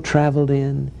Ezekiel traveled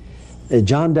in.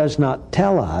 John does not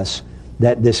tell us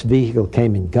that this vehicle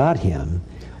came and got him.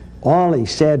 All he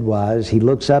said was he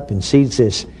looks up and sees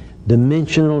this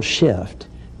dimensional shift,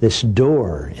 this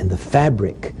door in the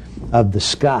fabric of the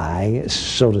sky,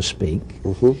 so to speak,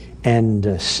 and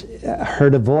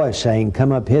heard a voice saying,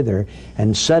 come up hither,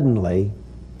 and suddenly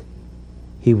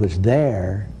he was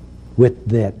there with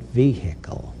that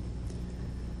vehicle.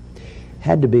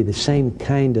 Had to be the same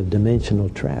kind of dimensional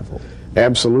travel.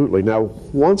 Absolutely. Now,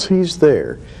 once he's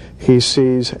there, he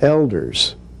sees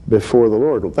elders before the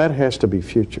Lord. Well, that has to be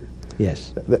future.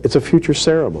 Yes. It's a future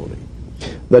ceremony.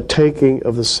 The taking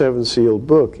of the 7-sealed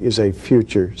book is a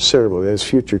future ceremony. That's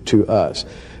future to us.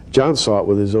 John saw it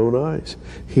with his own eyes.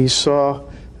 He saw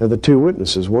the 2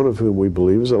 witnesses, one of whom we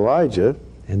believe is Elijah.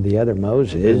 And the other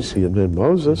Moses. And then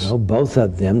Moses. You know, both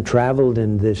of them traveled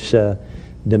in this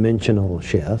dimensional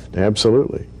shift.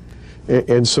 Absolutely.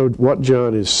 And so what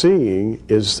John is seeing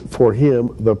is, for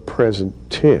him, the present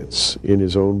tense in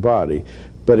his own body.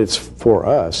 But it's for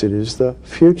us, it is the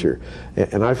future.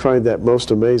 And I find that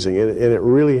most amazing. And it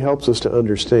really helps us to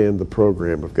understand the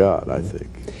program of God, I think.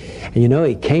 And you know,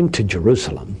 he came to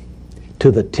Jerusalem,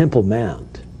 to the Temple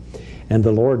Mount, and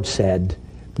the Lord said,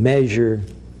 measure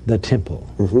the temple.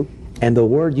 And the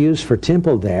word used for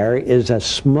temple there is a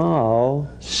small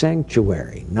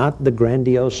sanctuary, not the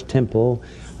grandiose temple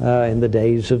in the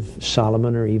days of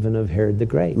Solomon or even of Herod the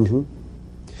Great.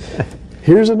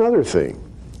 Here's another thing.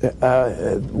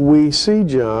 We see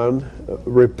John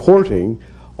reporting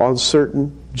on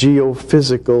certain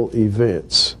geophysical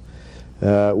events.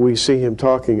 We see him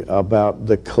talking about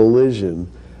the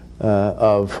collision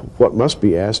of what must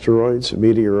be asteroids,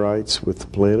 meteorites with the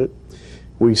planet.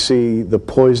 We see the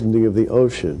poisoning of the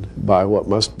ocean by what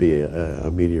must be a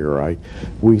meteorite.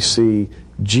 We see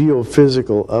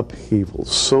geophysical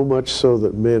upheavals, so much so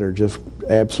that men are just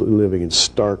absolutely living in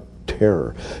stark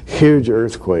terror. Huge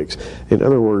earthquakes. In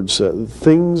other words,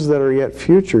 things that are yet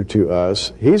future to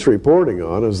us, he's reporting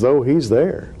on as though he's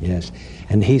there. Yes,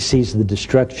 and he sees the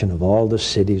destruction of all the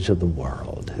cities of the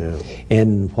world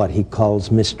in what he calls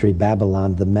Mystery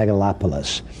Babylon, the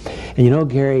megalopolis. And you know,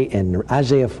 Gary, in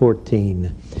Isaiah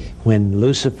 14, when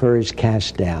Lucifer is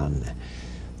cast down,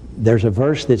 there's a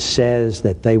verse that says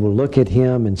that they will look at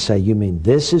him and say, you mean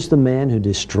this is the man who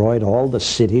destroyed all the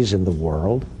cities in the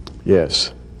world?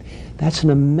 Yes. That's an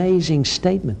amazing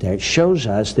statement there. It shows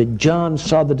us that John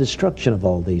saw the destruction of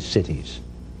all these cities,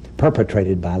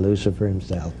 perpetrated by Lucifer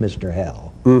himself, Mr.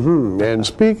 Hell. And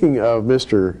speaking of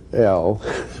Mr. L,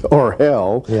 or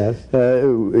Hell, yes.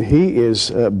 He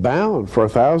is bound for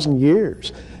 1,000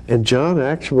 years. And John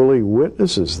actually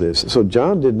witnesses this. So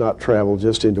John did not travel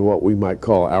just into what we might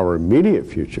call our immediate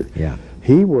future. Yeah.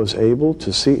 He was able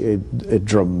to see a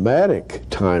dramatic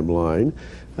timeline.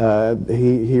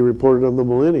 He reported on the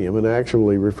millennium and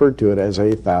actually referred to it as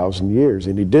 1,000 years.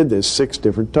 And he did this 6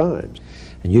 different times.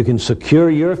 And you can secure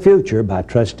your future by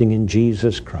trusting in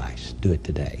Jesus Christ. Do it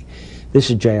today. This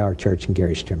is J.R. Church and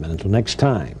Gary Stearman. Until next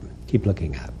time, keep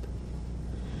looking up.